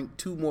 more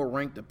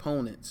ranked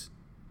opponents.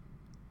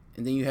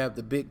 And then you have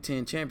the Big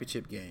Ten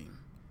championship game.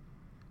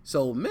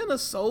 So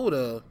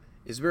Minnesota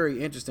is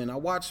very interesting. I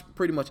watched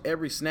pretty much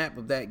every snap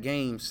of that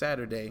game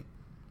Saturday.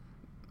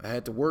 I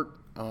had to work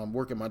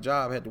at my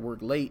job. I had to work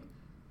late.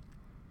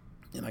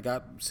 And I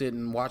got to sit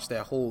and watch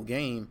that whole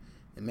game.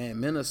 And, man,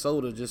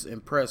 Minnesota just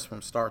impressed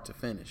from start to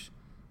finish.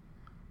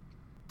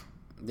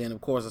 Then, of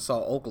course, I saw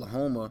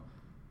Oklahoma.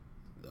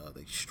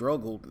 They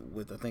struggled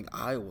with, I think,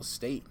 Iowa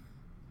State.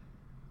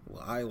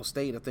 Well, Iowa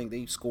State, I think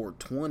they scored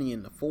 20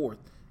 in the 4th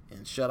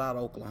and shut out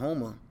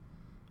Oklahoma.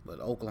 But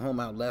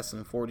Oklahoma outlasted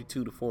them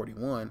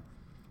 42-41.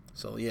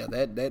 So, yeah,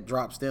 that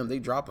drops them. They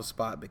drop a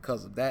spot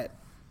because of that.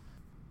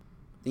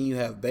 Then you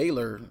have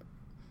Baylor,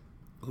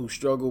 who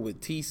struggled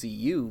with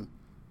TCU.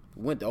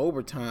 Went to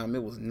overtime.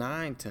 It was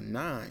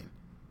 9-9.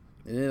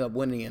 They ended up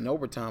winning in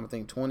overtime, I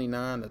think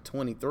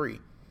 29-23.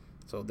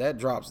 So that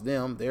drops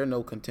them. They're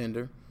no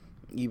contender,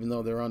 even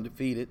though they're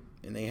undefeated.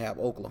 And they have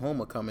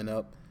Oklahoma coming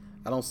up.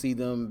 I don't see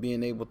them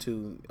being able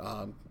to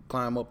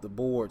climb up the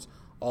boards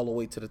all the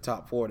way to the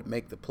top 4 to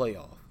make the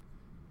playoff.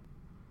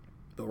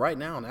 But right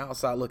now, on the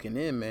outside looking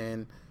in,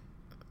 man,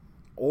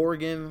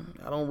 Oregon,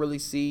 I don't really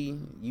see.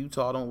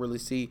 Utah, I don't really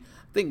see.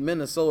 I think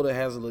Minnesota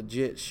has a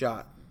legit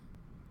shot,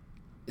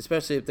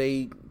 especially if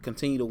they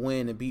continue to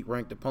win and beat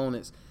ranked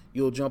opponents.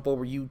 You'll jump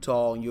over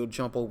Utah and you'll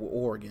jump over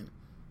Oregon.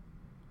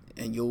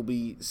 And you'll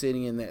be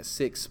sitting in that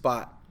 6th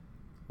spot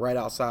right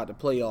outside the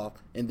playoff.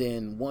 And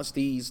then once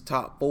these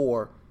top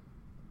 5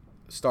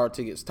 start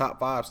to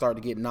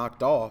get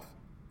knocked off,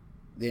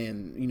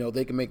 then,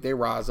 they can make their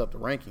rise up the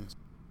rankings.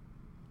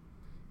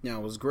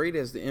 Now, as great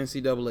as the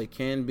NCAA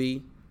can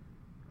be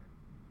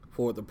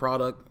for the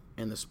product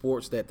and the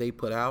sports that they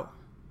put out,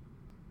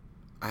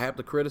 I have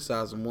to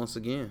criticize them once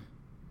again.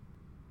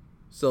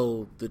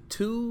 So the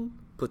 2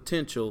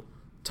 potential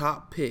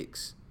top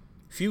picks,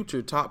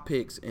 future top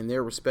picks in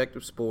their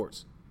respective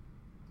sports,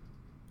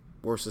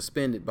 were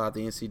suspended by the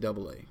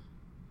NCAA.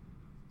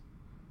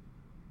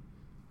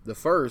 The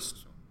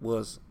first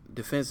was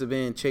defensive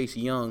end Chase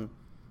Young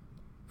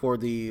for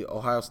the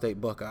Ohio State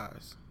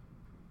Buckeyes.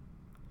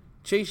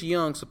 Chase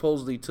Young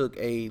supposedly took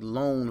a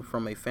loan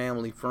from a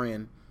family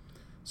friend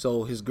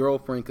so his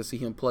girlfriend could see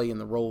him play in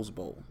the Rose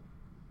Bowl.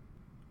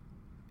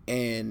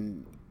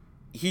 And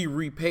he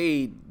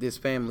repaid this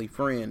family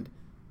friend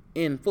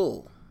in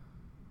full.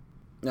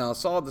 Now, I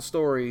saw the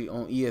story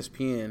on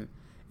ESPN,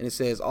 and it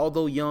says,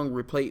 although Young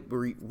repaid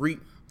the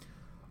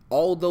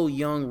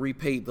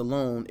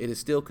loan, it is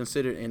still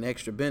considered an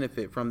extra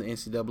benefit from the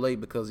NCAA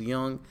because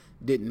Young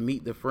didn't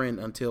meet the friend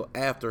until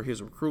after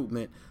his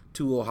recruitment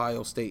to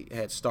Ohio State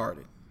had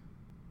started.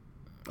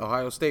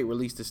 Ohio State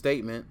released a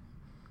statement.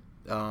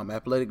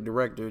 Athletic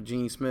director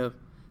Gene Smith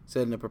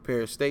said in a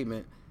prepared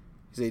statement,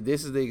 he said,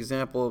 "This is the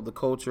example of the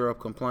culture of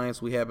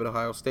compliance we have at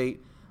Ohio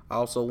State. I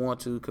also want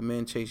to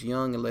commend Chase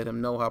Young and let him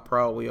know how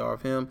proud we are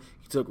of him.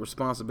 He took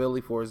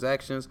responsibility for his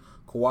actions,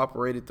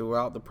 cooperated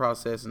throughout the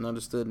process, and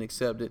understood and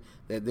accepted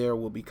that there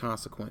will be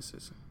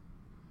consequences.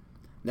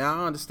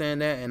 Now, I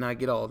understand that and I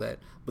get all that,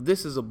 but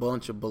this is a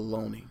bunch of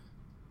baloney.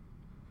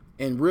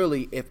 And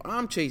really, if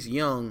I'm Chase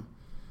Young,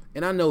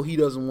 and I know he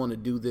doesn't want to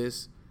do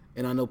this,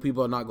 and I know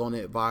people are not going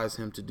to advise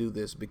him to do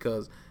this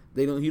because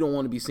he don't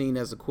want to be seen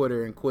as a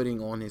quitter and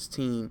quitting on his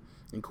team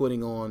and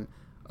quitting on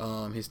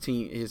his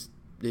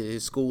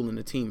school and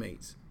the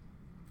teammates.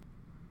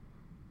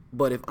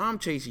 But if I'm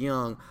Chase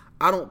Young,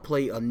 I don't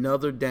play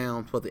another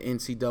down for the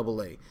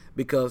NCAA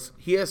because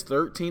he has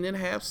 13 and a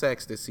half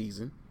sacks this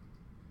season.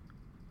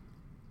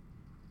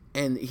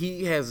 And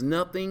he has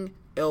nothing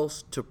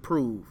else to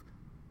prove.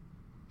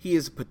 He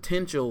is a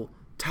potential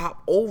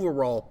top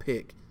overall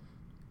pick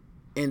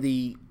in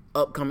the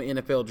upcoming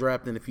NFL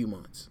draft in a few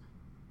months.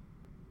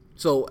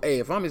 So, hey,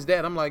 if I'm his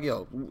dad, I'm like,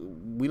 yo,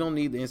 we don't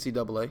need the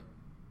NCAA.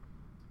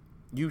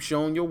 You've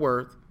shown your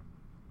worth.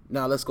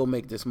 Now let's go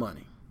make this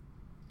money.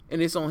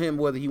 And it's on him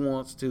whether he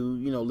wants to,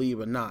 leave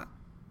or not.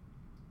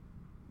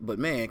 But,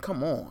 man,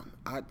 come on.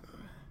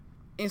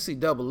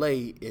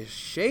 NCAA is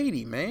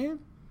shady, man.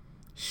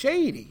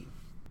 Shady.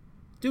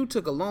 Dude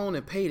took a loan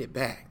and paid it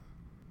back.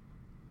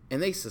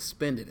 And they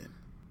suspended him.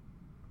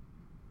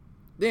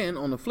 Then,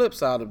 on the flip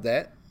side of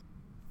that,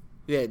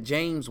 we had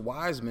James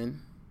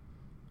Wiseman,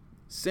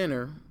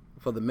 center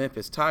for the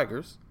Memphis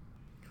Tigers.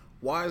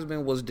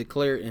 Wiseman was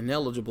declared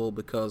ineligible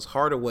because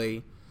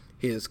Hardaway,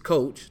 his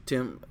coach,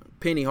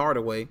 Penny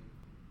Hardaway,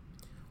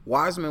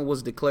 Wiseman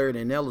was declared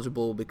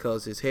ineligible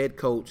because his head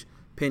coach,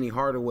 Penny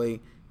Hardaway,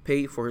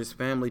 paid for his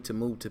family to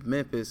move to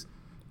Memphis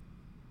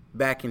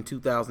back in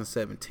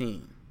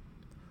 2017.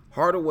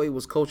 Hardaway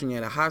was coaching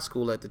at a high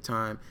school at the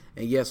time,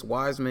 and yes,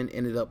 Wiseman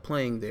ended up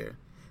playing there.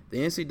 The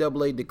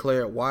NCAA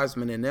declared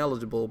Wiseman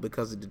ineligible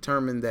because it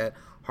determined that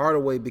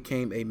Hardaway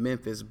became a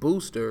Memphis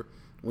booster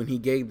when he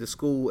gave the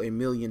school $1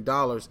 million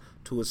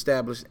to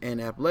establish an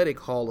athletic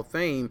Hall of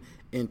Fame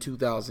in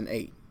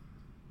 2008.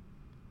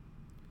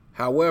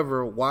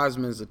 However,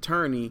 Wiseman's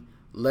attorney,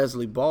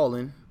 Leslie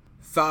Ballin,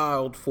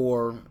 filed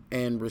for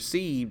and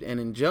received an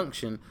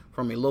injunction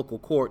from a local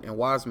court, and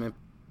Wiseman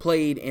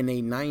played in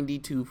a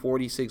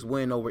 90-46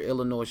 win over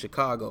Illinois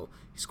Chicago.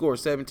 He scored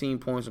 17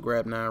 points and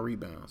grabbed 9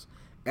 rebounds.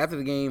 After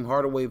the game,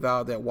 Hardaway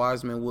vowed that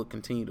Wiseman would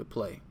continue to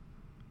play.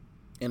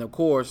 And of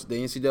course,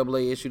 the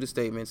NCAA issued a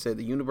statement, said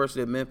the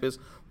University of Memphis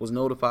was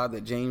notified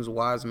that James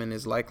Wiseman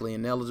is likely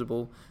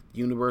ineligible. The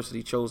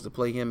university chose to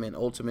play him and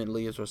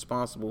ultimately is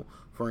responsible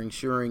for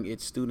ensuring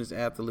its students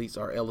athletes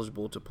are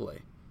eligible to play.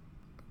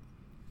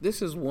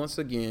 This is once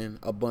again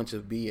a bunch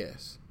of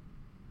BS.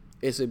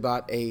 It's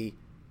about a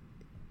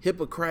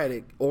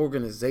Hippocratic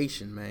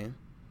organization, man.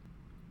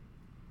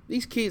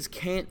 These kids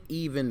can't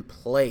even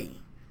play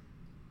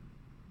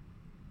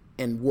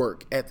and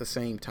work at the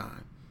same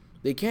time.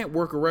 They can't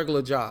work a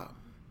regular job.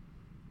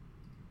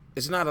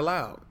 It's not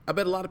allowed. I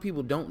bet a lot of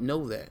people don't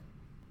know that.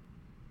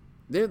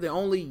 They're the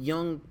only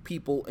young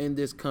people in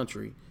this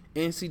country,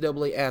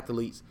 NCAA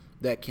athletes,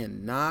 that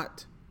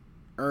cannot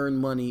earn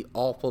money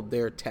off of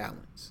their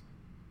talents.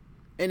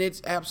 And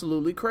it's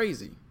absolutely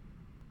crazy.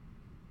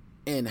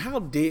 And how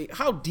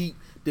deep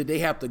did they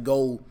have to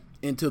go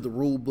into the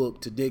rule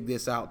book to dig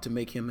this out to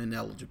make him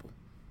ineligible?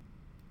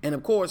 And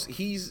of course,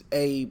 he's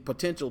a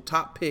potential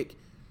top pick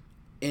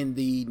in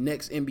the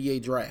next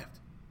NBA draft.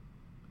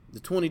 The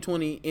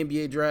 2020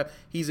 NBA draft,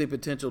 he's a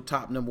potential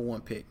top number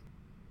 1 pick.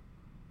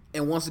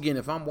 And once again,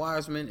 if I'm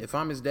Wiseman, if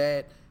I'm his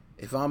dad,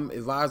 if I'm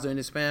advisor in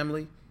his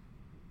family,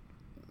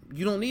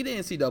 you don't need the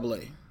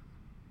NCAA.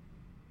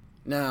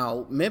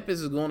 Now, Memphis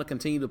is going to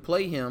continue to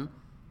play him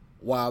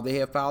while they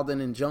have filed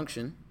an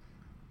injunction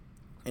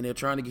and they're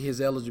trying to get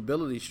his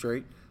eligibility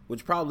straight,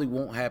 which probably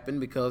won't happen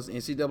because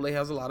NCAA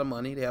has a lot of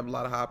money. They have a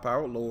lot of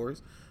high-powered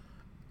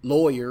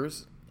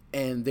lawyers,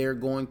 and they're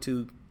going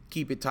to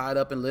keep it tied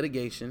up in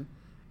litigation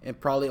and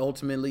probably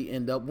ultimately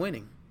end up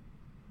winning.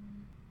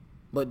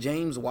 But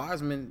James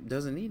Wiseman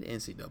doesn't need the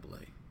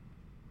NCAA.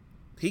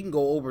 He can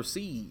go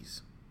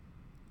overseas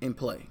and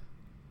play.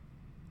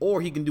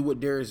 Or he can do what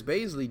Darius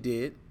Baisley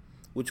did,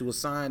 which was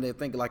signed, I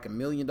think, like $1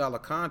 million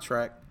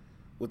contract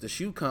with the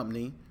shoe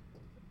company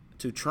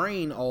to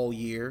train all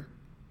year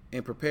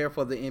and prepare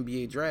for the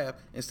NBA draft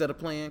instead of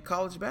playing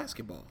college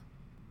basketball.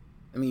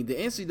 I mean, the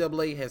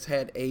NCAA has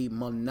had a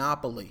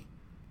monopoly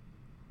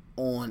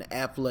on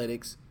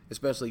athletics,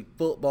 especially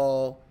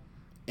football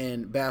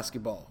and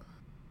basketball,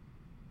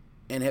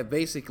 and have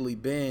basically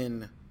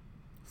been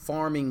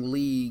farming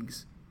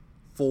leagues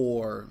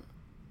for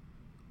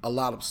a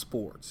lot of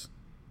sports.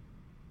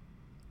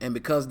 And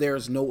because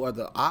there's no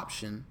other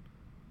option,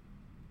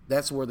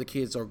 that's where the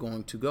kids are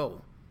going to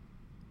go,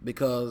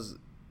 because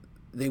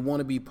they want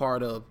to be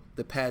part of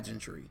the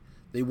pageantry.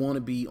 They want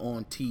to be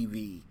on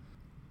TV.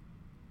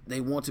 They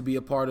want to be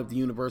a part of the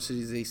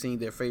universities they've seen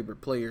their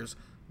favorite players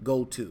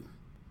go to.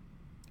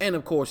 And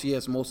of course,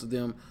 yes, most of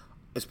them,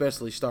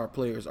 especially star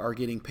players, are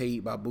getting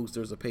paid by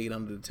boosters or paid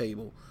under the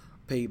table,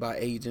 paid by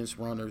agents,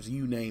 runners,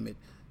 you name it.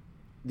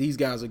 these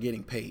guys are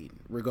getting paid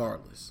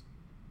regardless.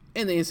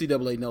 And the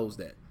NCAA knows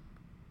that,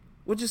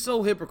 which is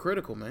so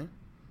hypocritical, man.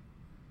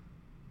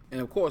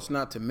 And of course,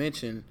 not to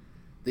mention,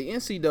 the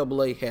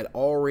NCAA had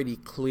already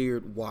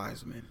cleared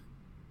Wiseman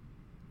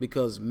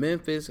because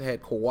Memphis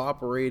had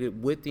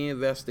cooperated with the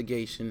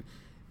investigation,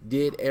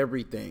 did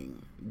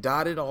everything,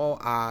 dotted all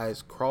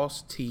I's,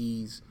 crossed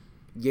T's,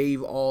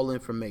 gave all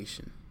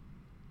information.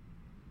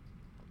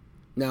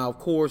 Now, of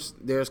course,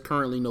 there's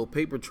currently no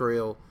paper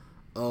trail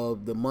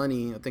of the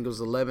money. I think it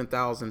was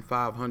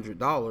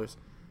 $11,500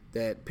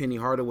 that Penny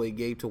Hardaway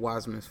gave to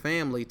Wiseman's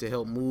family to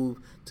help move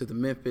to the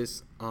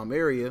Memphis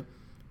area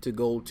to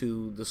go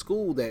to the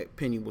school that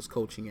Penny was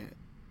coaching at.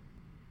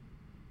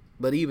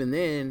 But even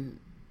then,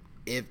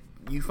 if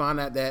you find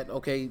out that,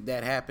 okay,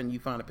 that happened, you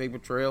find a paper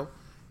trail,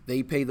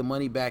 they pay the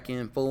money back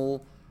in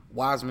full,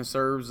 Wiseman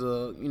serves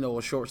a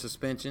short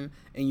suspension,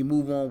 and you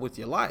move on with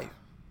your life.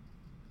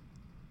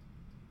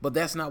 But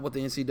that's not what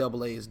the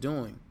NCAA is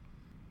doing.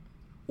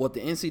 What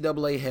the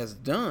NCAA has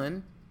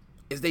done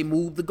is they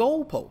moved the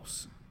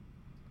goalposts.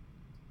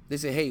 They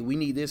say, hey, we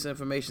need this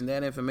information,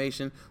 that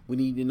information. We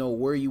need to know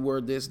where you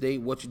were this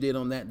date, what you did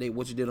on that date,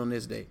 what you did on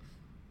this date.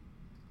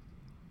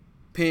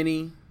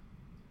 Penny,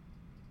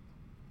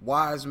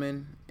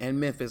 Wiseman, and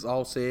Memphis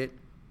all said,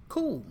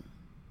 cool.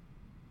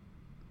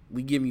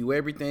 We give you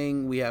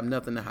everything. We have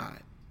nothing to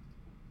hide.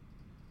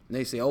 And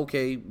they say,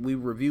 okay, we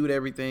reviewed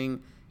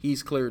everything.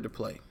 He's cleared to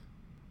play.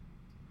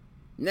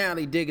 Now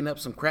they digging up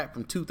some crap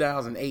from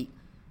 2008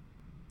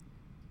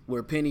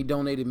 where Penny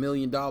donated $1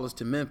 million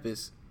to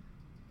Memphis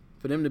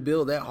for them to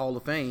build that Hall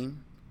of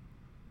Fame.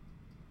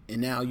 And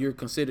now he's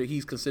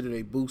considered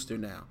a booster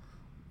now,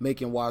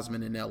 making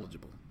Wiseman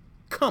ineligible.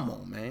 Come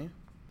on, man.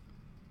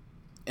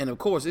 And of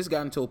course, it's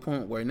gotten to a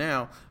point where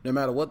now, no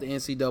matter what the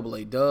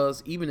NCAA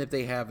does, even if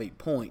they have a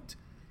point,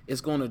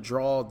 it's going to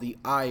draw the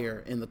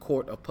ire in the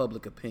court of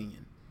public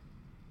opinion.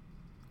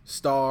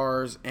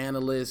 Stars,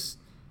 analysts,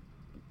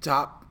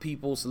 top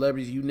people,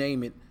 celebrities, you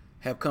name it,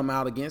 have come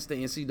out against the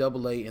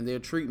NCAA and their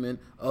treatment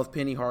of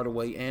Penny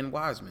Hardaway and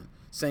Wiseman.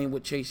 Same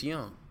with Chase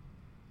Young.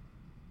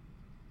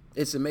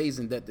 It's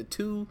amazing that the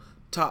two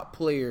top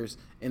players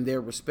in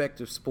their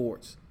respective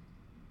sports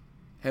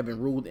have been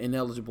ruled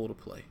ineligible to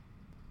play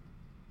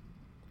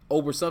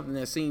over something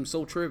that seems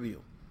so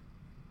trivial.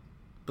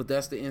 But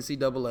that's the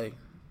NCAA.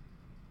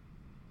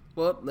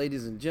 Well,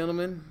 ladies and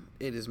gentlemen,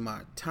 it is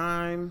my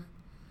time.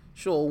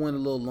 Sure, it went a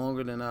little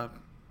longer than I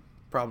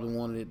probably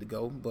wanted it to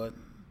go, but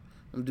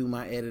I'm going to do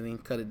my editing,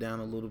 cut it down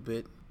a little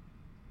bit.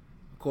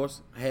 Of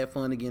course, I had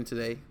fun again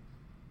today.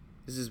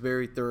 This is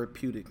very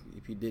therapeutic,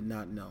 if you did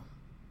not know.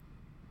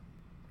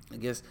 I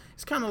guess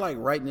it's kind of like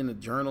writing in a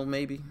journal,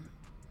 maybe.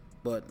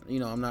 But,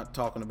 I'm not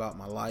talking about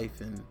my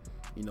life and,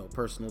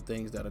 personal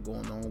things that are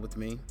going on with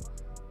me.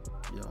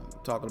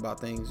 Talking about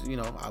things,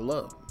 I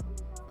love.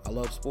 I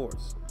love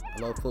sports.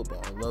 I love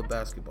football. I love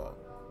basketball.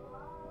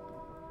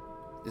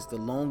 It's the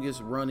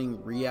longest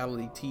running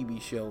reality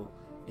TV show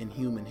in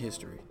human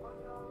history,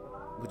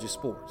 which is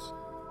sports.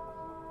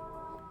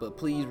 But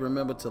please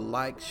remember to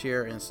like,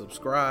 share, and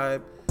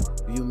subscribe.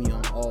 View me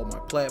on all my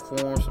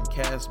platforms, from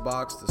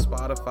Castbox to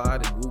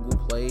Spotify to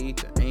Google Play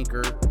to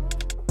Anchor.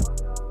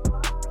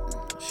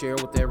 Share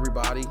with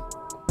everybody.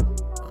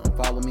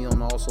 Follow me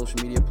on all social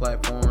media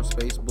platforms,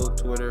 Facebook,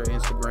 Twitter,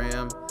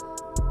 Instagram.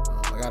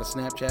 I got a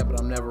Snapchat, but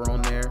I'm never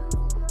on there.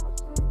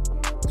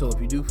 So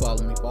if you do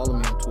follow me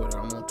on Twitter.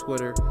 I'm on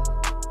Twitter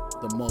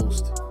the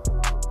most.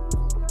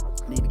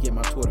 I need to get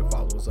my Twitter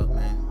followers up,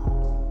 man.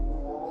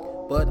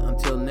 But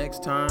until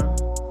next time,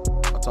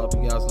 I'll talk to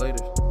you guys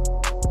later.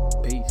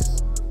 Peace.